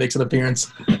a sudden makes an appearance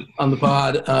on the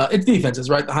pod. It's defenses,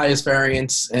 right? The highest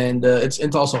variance, and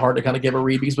it's also hard to kind of give a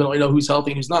read because we don't really know who's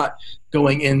healthy and who's not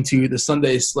going into the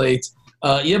Sunday slate.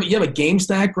 You have a game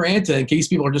stack, Grant, in case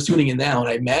people are just tuning in now, and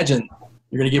I imagine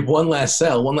you're going to give one last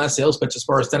sales pitch as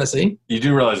far as Tennessee? You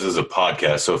do realize this is a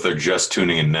podcast, so if they're just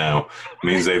tuning in now, it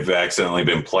means they've accidentally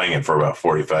been playing it for about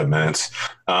 45 minutes.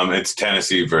 It's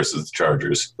Tennessee versus the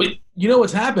Chargers. But you know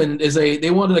what's happened is they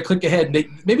wanted to click ahead.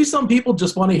 Maybe some people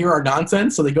just want to hear our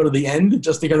nonsense, so they go to the end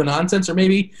just to hear the nonsense, or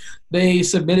maybe they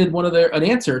submitted an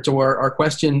answer to our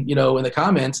question, in the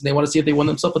comments, and they want to see if they won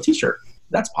themselves a T-shirt.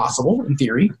 That's possible, in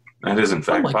theory. That is, in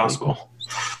fact, possible.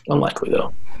 Unlikely,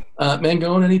 though.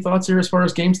 Mangone, any thoughts here as far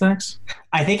as game stacks?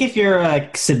 I think if you're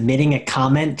submitting a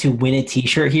comment to win a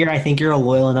T-shirt here, I think you're a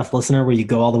loyal enough listener where you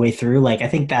go all the way through. I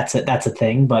think that's a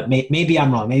thing, but maybe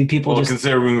I'm wrong. Maybe people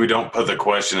considering we don't put the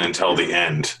question until the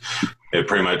end,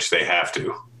 pretty much they have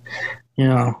to.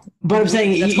 Yeah, but I'm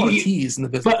saying that's called a tease in the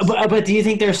business. But do you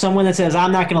think there's someone that says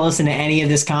I'm not going to listen to any of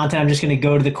this content? I'm just going to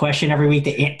go to the question every week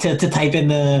to type in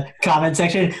the comment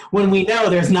section when we know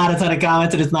there's not a ton of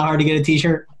comments and it's not hard to get a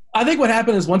T-shirt? I think what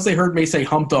happened is once they heard me say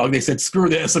hump dog, they said, screw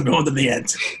this, I'm going to the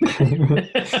end.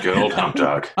 Good old hump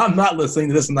dog. I'm not listening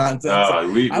to this nonsense. I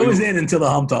was in until the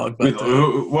hump dog. But,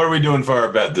 what are we doing for our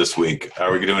bet this week?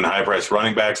 Are we doing high-priced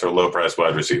running backs or low-priced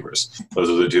wide receivers? Those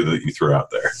are the two that you threw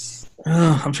out there.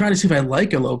 I'm trying to see if I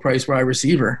like a low-priced wide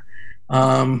receiver.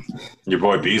 Your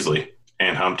boy Beasley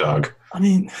and hump dog.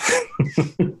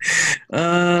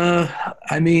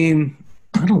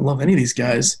 I don't love any of these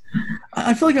guys.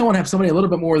 I feel like I want to have somebody a little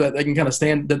bit more that I can kind of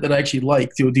stand that I actually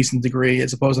like to a decent degree,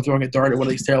 as opposed to throwing a dart at one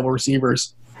of these terrible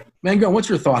receivers. Mango, what's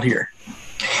your thought here?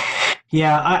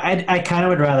 Yeah, I kind of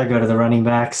would rather go to the running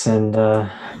backs and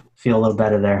feel a little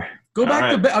better there. Go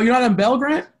back to Bell. Oh, you're not on Bell,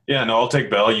 Grant? Yeah, no, I'll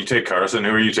take Bell. You take Carson.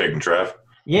 Who are you taking, Trev?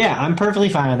 Yeah, I'm perfectly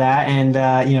fine with that.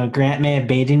 And, Grant may have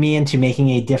baited me into making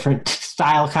a different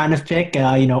style kind of pick,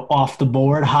 off the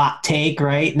board, hot take,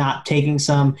 right? Not taking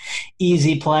some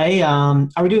easy play. Are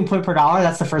we doing point per dollar?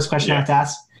 That's the first question I have to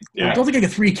ask. Yeah. I don't think I'm a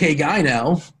 3K guy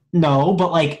now. No,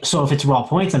 but so if it's raw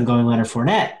points, I'm going Leonard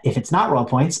Fournette. If it's not raw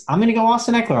points, I'm going to go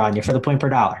Austin Eckler on you for the point per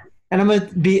dollar. And I'm going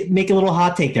to make a little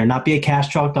hot take there, not be a cash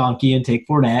chalk donkey and take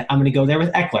Fournette. I'm going to go there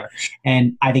with Eckler.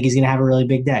 And I think he's going to have a really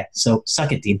big day. So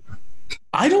suck it, team.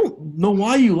 I don't know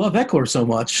why you love Eckler so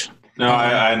much. No,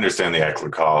 I understand the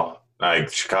Eckler call.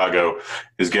 Like, Chicago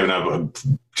is giving up a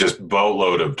just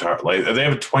boatload of they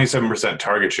have a 27%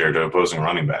 target share to opposing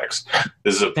running backs.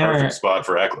 This is a perfect spot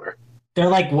for Eckler. They're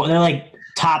like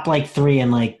top 3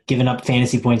 and giving up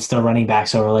fantasy points to running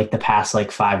backs over the past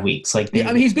 5 weeks.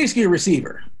 He's basically a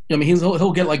receiver. I mean,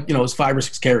 he'll get his 5 or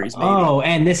 6 carries. Maybe. Oh,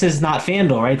 and this is not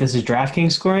FanDuel, right? This is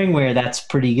DraftKings scoring, where that's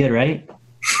pretty good, right?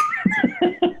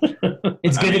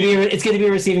 It's going to be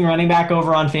a receiving running back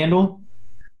over on FanDuel.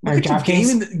 Or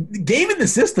DraftKings. Game in the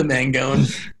system, man. Going.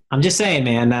 I'm just saying,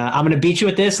 man. I'm going to beat you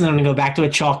at this, and then I'm going to go back to a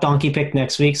chalk donkey pick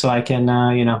next week, so I can,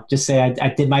 just say I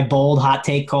did my bold hot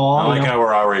take call. I like how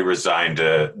we're already resigned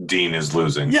to Dean is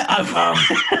losing. Yeah,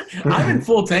 I'm in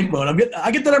full tank mode.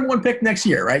 I get the number 1 pick next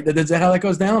year, right? Is that how that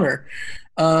goes down? Or,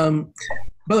 by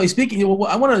the way, speaking,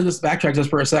 I want to just backtrack just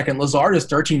for a second. Lazard is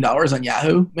 $13 on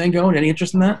Yahoo. Mango, any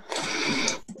interest in that?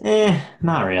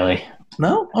 Not really.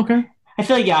 No? Okay. I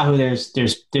feel like Yahoo,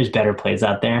 there's better plays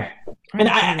out there. And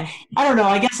I don't know.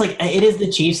 I guess it is the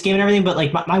Chiefs game and everything,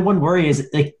 but my one worry is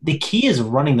the key is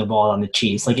running the ball on the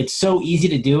Chiefs. It's so easy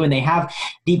to do, and they have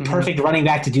the perfect running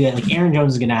back to do that. Aaron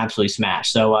Jones is going to absolutely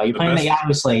smash. So you're playing the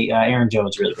Yahoo slate. Aaron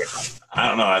Jones really great. I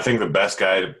don't know. I think the best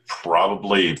guy to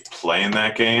probably play in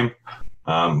that game.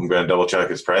 I'm going to double check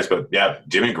his price, but yeah,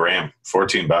 Jimmy Graham,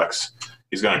 $14.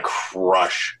 He's going to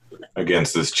crush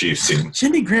against this Chiefs team.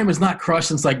 Jimmy Graham has not crushed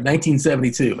since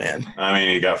 1972, man. I mean,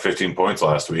 he got 15 points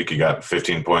last week. He got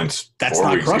 15 points. That's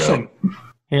not crushing.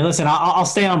 Here, listen, I'll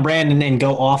stay on brand and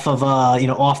go off of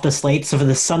off the slate. So for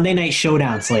the Sunday night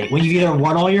showdown slate, when you've either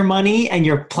won all your money and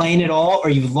you're playing it all, or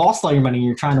you've lost all your money and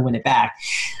you're trying to win it back,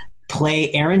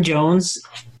 play Aaron Jones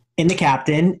in the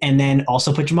captain, and then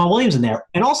also put Jamal Williams in there.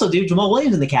 And also do Jamal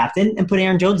Williams in the captain and put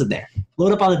Aaron Jones in there.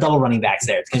 Load up on the double running backs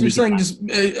there. So you're saying just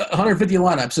 150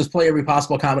 lineups, just play every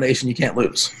possible combination you can't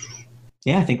lose.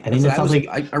 Yeah, I think that sounds like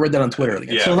I read that on Twitter.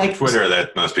 Yeah, so Twitter,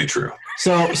 that must be true.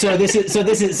 So this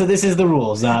is the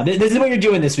rules. This is what you're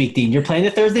doing this week, Dean. You're playing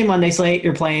the Thursday Monday slate.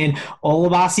 You're playing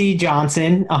Olabisi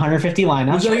Johnson, 150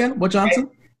 lineups. Who's that again? What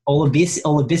Johnson?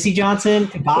 Olabisi Johnson.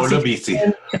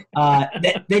 Olabisi.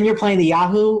 Then you're playing the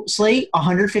Yahoo slate,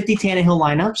 150 Tannehill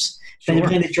lineups. Then you're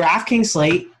playing the DraftKings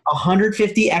slate,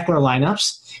 150 Eckler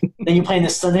lineups. Then you're playing the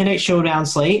Sunday Night Showdown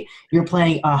slate. You're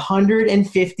playing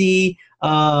 150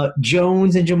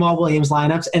 Jones and Jamal Williams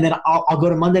lineups. And then I'll go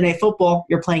to Monday Night Football.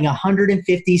 You're playing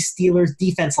 150 Steelers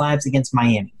defense lineups against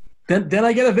Miami. Then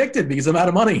I get evicted because I'm out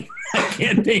of money. I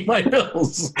can't pay my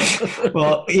bills.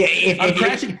 Well, yeah, I'm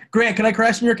crashing. Grant, can I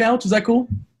crash on your couch? Is that cool?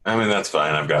 I mean, that's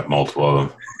fine. I've got multiple of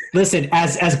them. Listen,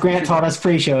 as Grant taught us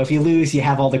pre-show, if you lose, you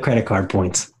have all the credit card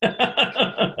points.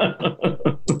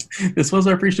 This was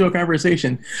our pre-show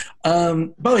conversation. By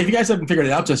the way, if you guys haven't figured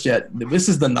it out just yet, this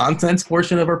is the nonsense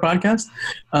portion of our podcast.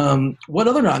 What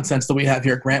other nonsense do we have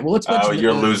here, Grant? Well,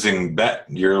 you're losing bet.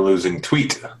 You're losing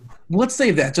tweet. Let's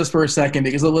save that just for a second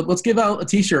because let's give out a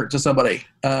T-shirt to somebody.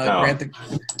 Grant,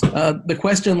 the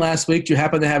question last week, do you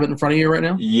happen to have it in front of you right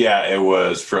now? Yeah, it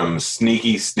was from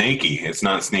Sneaky Snaky. It's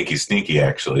not Sneaky,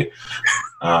 actually.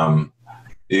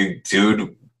 The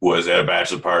dude was at a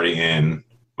bachelor party in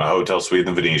my hotel suite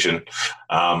in the Venetian.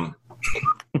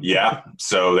 Yeah,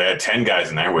 so they had 10 guys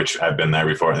in there, which I've been there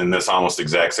before, in this almost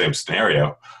exact same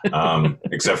scenario,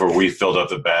 except for we filled up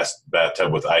the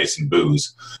bathtub with ice and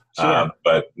booze. Sure.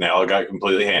 But they all got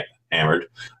completely hammered.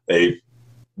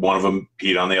 One of them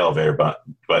peed on the elevator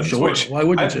button. Sure. Which why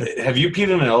wouldn't you? Have you peed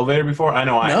in an elevator before? I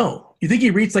know I No. You think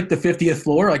he reached the 50th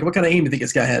floor? What kind of aim do you think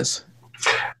this guy has?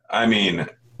 I mean,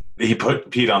 he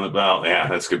peed on the belt. Yeah,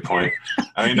 that's a good point.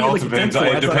 I mean, it depends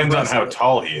on how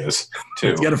tall he is,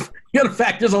 too.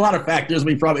 There's a lot of factors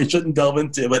we probably shouldn't delve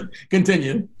into, but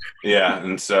continue. Yeah,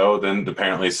 and so then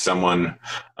apparently someone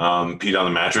peed on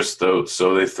the mattress,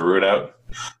 so they threw it out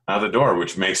the door,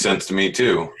 which makes sense to me,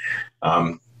 too.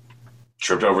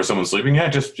 tripped over someone sleeping. Yeah,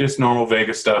 just normal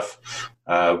Vegas stuff,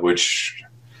 which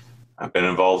I've been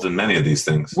involved in many of these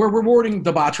things. We're rewarding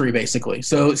debauchery, basically.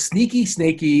 So snaky,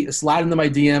 slide into my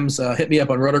DMs. Hit me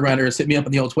up on RotoGrinders. Hit me up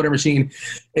on the old Twitter machine.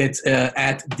 It's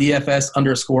at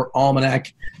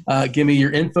DFS_almanac. Give me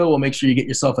your info. We'll make sure you get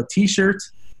yourself a T-shirt.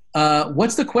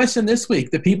 What's the question this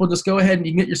week? The people just go ahead and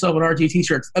you can get yourself an RG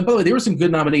T-shirt. By the way, there were some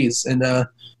good nominees, and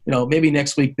maybe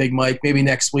next week Big Mike, maybe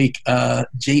next week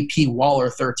JP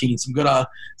Waller 13. Some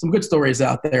good stories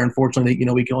out there. Unfortunately,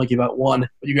 we can only give out one,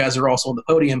 but you guys are also on the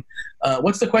podium.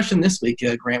 What's the question this week,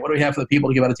 Grant? What do we have for the people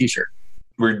to give out a T-shirt?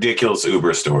 Ridiculous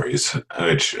Uber stories,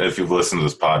 which if you've listened to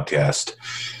this podcast,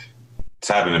 it's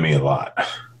happened to me a lot.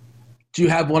 Do you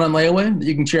have one on layaway that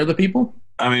you can share with the people?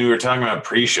 I mean, we were talking about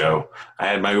pre-show. I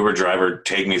had my Uber driver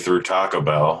take me through Taco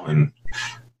Bell, and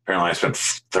apparently I spent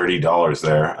 $30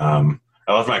 there. I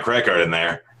left my credit card in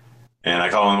there, and I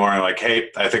call in the morning like, hey,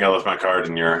 I think I left my card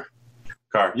in your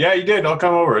car. Yeah, you did. I'll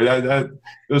come over. It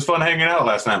was fun hanging out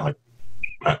last night. I'm like,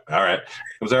 all right.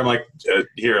 I was there. I'm like,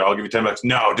 here, I'll give you $10.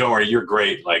 No, don't worry. You're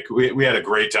great. Like, we had a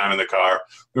great time in the car.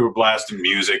 We were blasting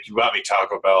music. You bought me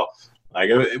Taco Bell. Like,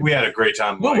 we had a great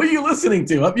time. What were you listening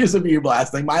to? What music were you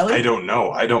blasting, Miley? I don't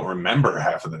know. I don't remember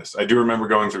half of this. I do remember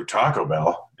going through Taco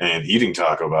Bell and eating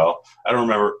Taco Bell. I don't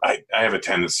remember. I have a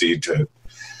tendency to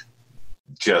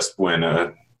just when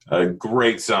a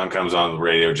great song comes on the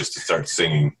radio just to start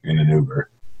singing in an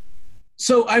Uber.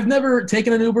 So I've never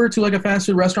taken an Uber to like a fast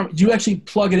food restaurant. Do you actually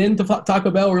plug it into Taco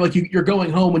Bell, or like you're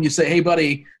going home and you say, "Hey,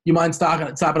 buddy, you mind stopping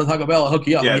at Taco Bell? I'll hook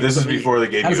you up." Yeah, this is before they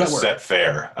gave you a set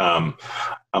fare.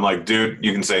 I'm like, dude,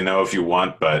 you can say no if you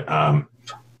want, but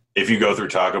if you go through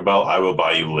Taco Bell, I will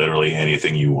buy you literally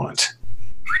anything you want.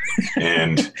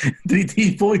 And did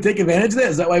he fully take advantage of that?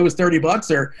 Is that why it was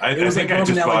 $30, or I think I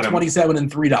just bought him $27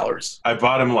 and $3? I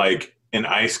bought him like an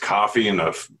iced coffee and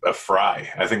a fry.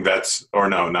 I think that's, or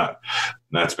no,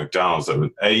 that's McDonald's.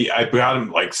 I got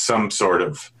him like some sort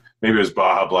of, maybe it was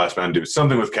Baja Blast Mountain Dew,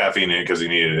 something with caffeine in it because he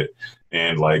needed it,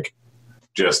 and like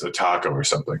just a taco or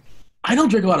something. I don't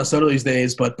drink a lot of soda these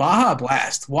days, but Baja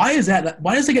Blast, why is that?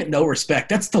 Why does it get no respect?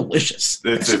 That's delicious.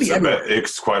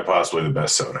 It's quite possibly the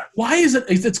best soda. Why is it?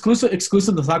 It's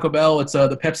exclusive to Taco Bell. It's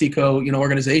the PepsiCo,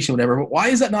 organization, whatever. But why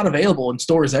is that not available in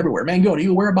stores everywhere? Mango, do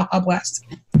you wear a Baja Blast?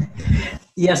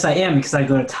 Yes, I am, because I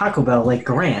go to Taco Bell like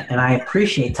Grant, and I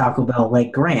appreciate Taco Bell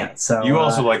like Grant. So you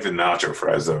also like the nacho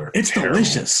fries, though. It's terrible.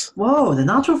 Delicious. Whoa, the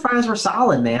nacho fries were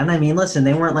solid, man. I mean, listen,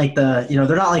 they weren't like they're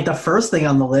not like the first thing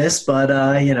on the list, but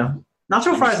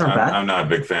nacho fries aren't bad. I'm not a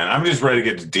big fan. I'm just ready to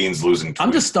get to Dean's losing tweet.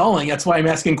 I'm just stalling. That's why I'm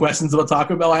asking questions about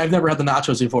Taco Bell. I've never had the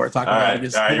nachos before at Taco Bell. All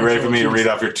right, you ready for me to read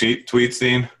off your tweets,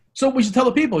 Dean? So we should tell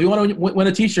the people, you want to win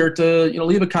a T-shirt,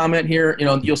 leave a comment here.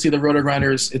 You'll see the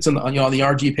RotoGrinders. It's on the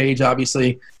RG page,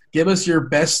 obviously. Give us your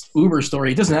best Uber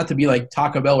story. It doesn't have to be like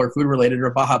Taco Bell or food related or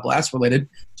Baja Blast related.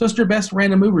 Just your best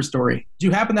random Uber story. Do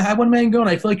you happen to have one, Mango? And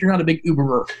I feel like you're not a big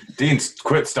Uberer. Dean,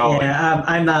 quit stalling. Yeah,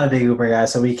 I'm not a big Uber guy,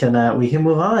 so we can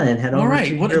move on and head over. All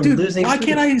right, why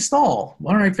can't I stall?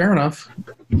 All right, fair enough.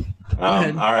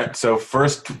 All right, so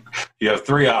first you have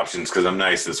three options because I'm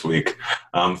nice this week.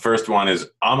 First one is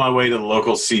on my way to the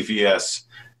local CVS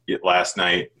last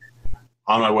night.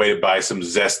 On my way to buy some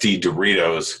zesty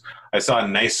Doritos, I saw a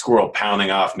nice squirrel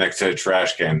pounding off next to a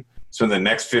trash can. Spent the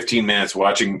next 15 minutes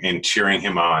watching and cheering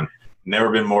him on.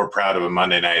 Never been more proud of a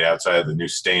Monday night outside of the new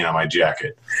stain on my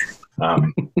jacket.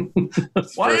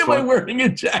 Why am I wearing a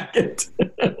jacket?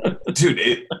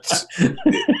 Dude,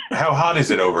 how hot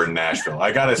is it over in Nashville?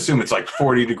 I got to assume it's like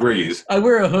 40 degrees. I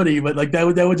wear a hoodie, but like that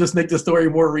would just make the story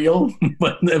more real.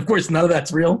 But of course, none of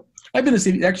that's real. I've been to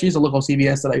CVS. Actually, it's a local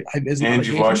CVS that I visited. And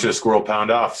you've watched a squirrel pound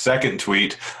off. Second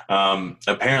tweet.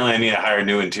 Apparently, I need to hire a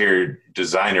new interior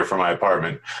designer for my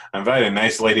apartment. I invited a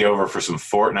nice lady over for some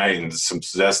Fortnite and some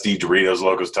zesty Doritos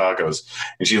Locos Tacos,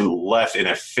 and she left in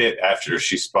a fit after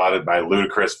she spotted my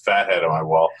ludicrous fat head on my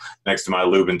wall next to my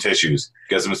lube and tissues.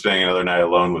 Guess I'm spending another night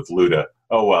alone with Luda.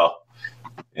 Oh, well.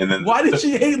 And then why did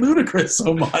she hate Ludacris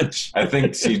so much? I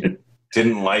think she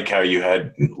didn't like how you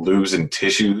had lubes and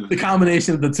tissues. The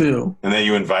combination of the two. And then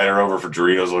you invite her over for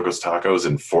Doritos Locos Tacos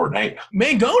and Fortnite.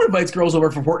 Mango invites girls over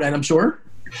for Fortnite, I'm sure.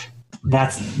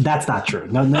 That's not true.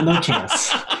 No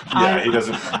chance. Yeah, he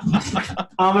doesn't.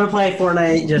 I'm gonna play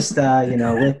Fortnite just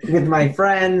with my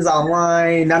friends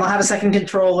online. I don't have a second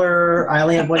controller. I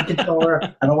only have one controller.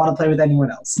 I don't want to play with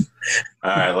anyone else. All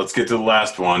right, let's get to the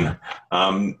last one.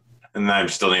 And I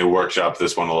still need to workshop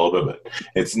this one a little bit, but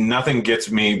it's nothing gets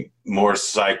me more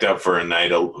psyched up for a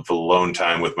night of alone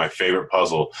time with my favorite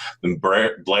puzzle than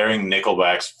blaring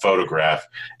Nickelback's Photograph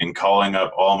and calling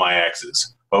up all my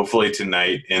exes. Hopefully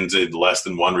tonight ends in less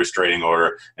than one restraining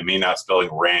order and me not spelling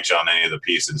ranch on any of the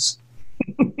pieces.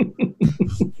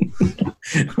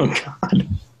 Oh, God.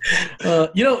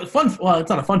 Fun. Well, it's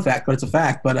not a fun fact, but it's a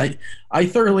fact. But I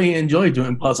thoroughly enjoy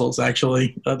doing puzzles.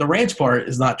 Actually, the ranch part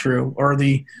is not true. Or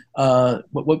the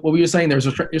what were you saying? There's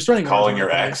a restraining order. Calling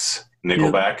your ex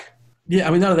Nickelback. Yeah,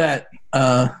 I mean none of that.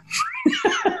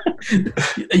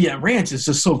 Yeah, ranch is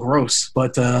just so gross.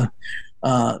 But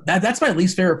that's my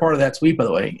least favorite part of that tweet, by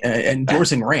the way.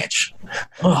 Endorsing ranch.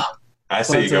 Ugh. I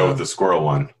say you go with the squirrel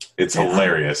one. It's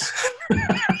hilarious.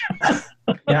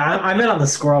 Yeah, I'm in on the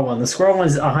squirrel one. The squirrel one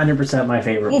is 100% my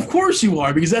favorite. Well, of course you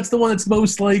are, because that's the one that's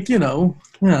most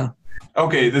yeah.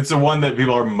 Okay, that's the one that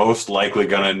people are most likely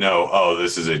going to know, oh,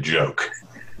 this is a joke.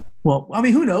 Well, I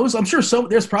mean, who knows? I'm sure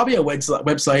there's probably a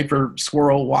website for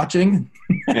squirrel watching.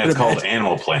 Yeah, it's called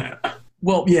Animal Planet.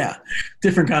 Well, yeah,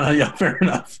 different kind of, yeah, fair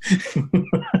enough.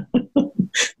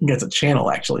 That's a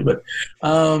channel, actually, but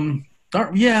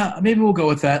yeah, maybe we'll go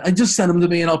with that. I just send them to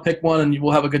me, and I'll pick one, and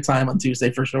we'll have a good time on Tuesday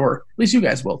for sure. At least you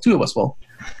guys will. Two of us will.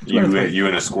 You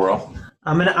and a squirrel?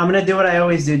 I'm gonna do what I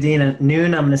always do, Dean. At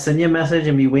noon, I'm gonna send you a message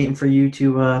and be waiting for you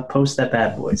to post that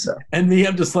bad boy. So. And me,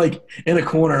 I'm just like in a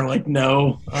corner, like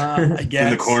no, I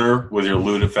guess. In the corner with your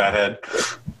looted fat head.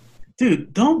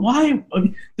 Dude, why?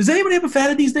 Does anybody have a fat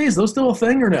head these days? Is those still a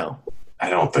thing or no? I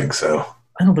don't think so.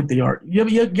 I don't think they are.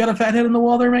 You got a fat head on the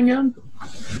wall there, Mangan?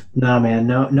 No, man.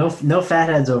 No fat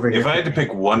heads over here. If I had to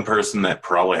pick one person that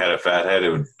probably had a fat head,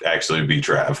 it would actually be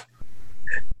Trav.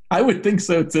 I would think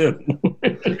so too.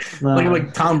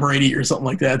 like Tom Brady or something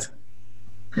like that.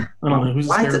 I don't know who's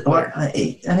his favorite player.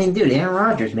 I mean, dude, Aaron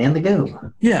Rodgers, man, the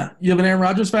GOAT. Yeah, you have an Aaron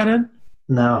Rodgers fat head?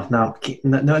 No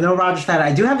Rodgers fat head.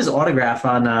 I do have his autograph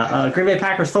on a Green Bay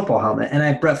Packers football helmet, and I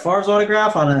have Brett Favre's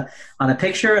autograph on a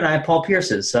picture, and I have Paul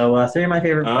Pierce's. So three of my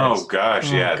favorite players. Oh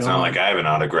gosh, yeah, it's not like I have an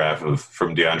autograph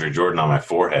from DeAndre Jordan on my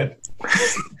forehead.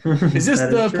 Is this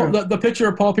the picture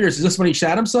of Paul Pierce? Is this when he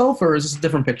shot himself, or is this a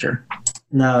different picture?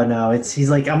 No. He's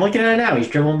like, I'm looking at it now. He's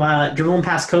dribbling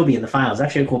past Kobe in the finals.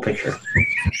 Actually, a cool picture.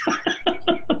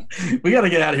 We got to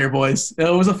get out of here, boys. It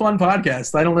was a fun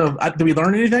podcast. I don't know. Did we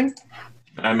learn anything?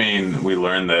 I mean, we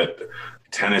learned that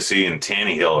Tennessee and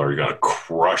Tannehill are going to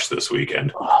crush this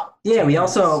weekend. Yeah, we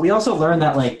also learned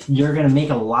that like you're going to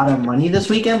make a lot of money this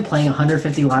weekend playing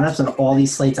 150 lineups on all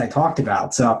these slates I talked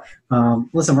about. So,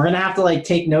 listen, we're going to have to like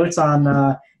take notes on.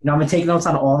 I'm going to take notes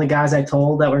on all the guys I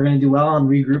told that we're going to do well and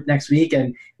regroup next week.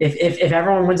 And if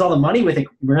everyone wins all the money with it,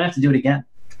 we're going to have to do it again.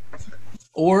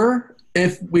 Or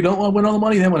if we don't win all the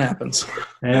money, then what happens?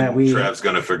 Trav's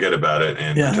going to forget about it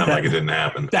and pretend like it didn't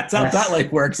happen. That's how that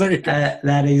like works. There you go.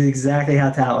 That is exactly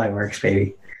how Tatlight works,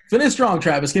 baby. Finish strong,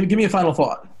 Travis. Give me a final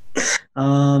thought.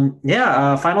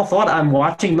 Final thought. I'm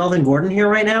watching Melvin Gordon here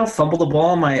right now, fumble the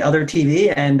ball on my other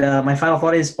TV, and my final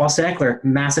thought is Austin Eckler,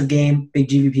 massive game, big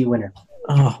GVP winner.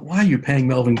 Oh, why are you paying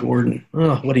Melvin Gordon?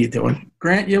 Oh, what are you doing?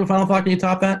 Grant, you have a final thought? Can you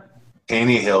top that?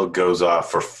 Tannehill goes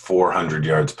off for 400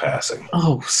 yards passing.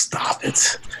 Oh, stop it.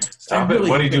 Stop it.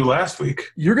 What did he do last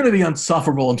week? You're going to be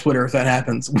insufferable on Twitter if that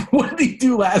happens. What did he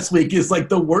do last week is like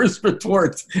the worst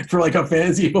retort for like a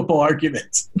fantasy football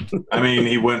argument. I mean,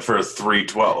 he went for a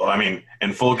 312. I mean,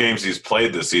 in full games he's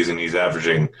played this season, he's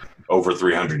averaging over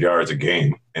 300 yards a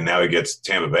game, and now he gets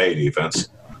Tampa Bay defense.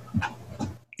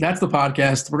 That's the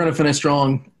podcast. We're going to finish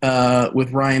strong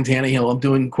with Ryan Tannehill. I'm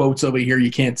doing quotes over here.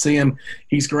 You can't see him.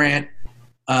 He's Grant.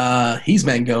 He's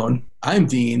Mangone. I'm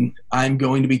Dean. I'm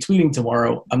going to be tweeting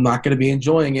tomorrow. I'm not going to be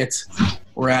enjoying it.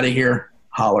 We're out of here.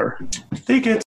 Holler. Take it.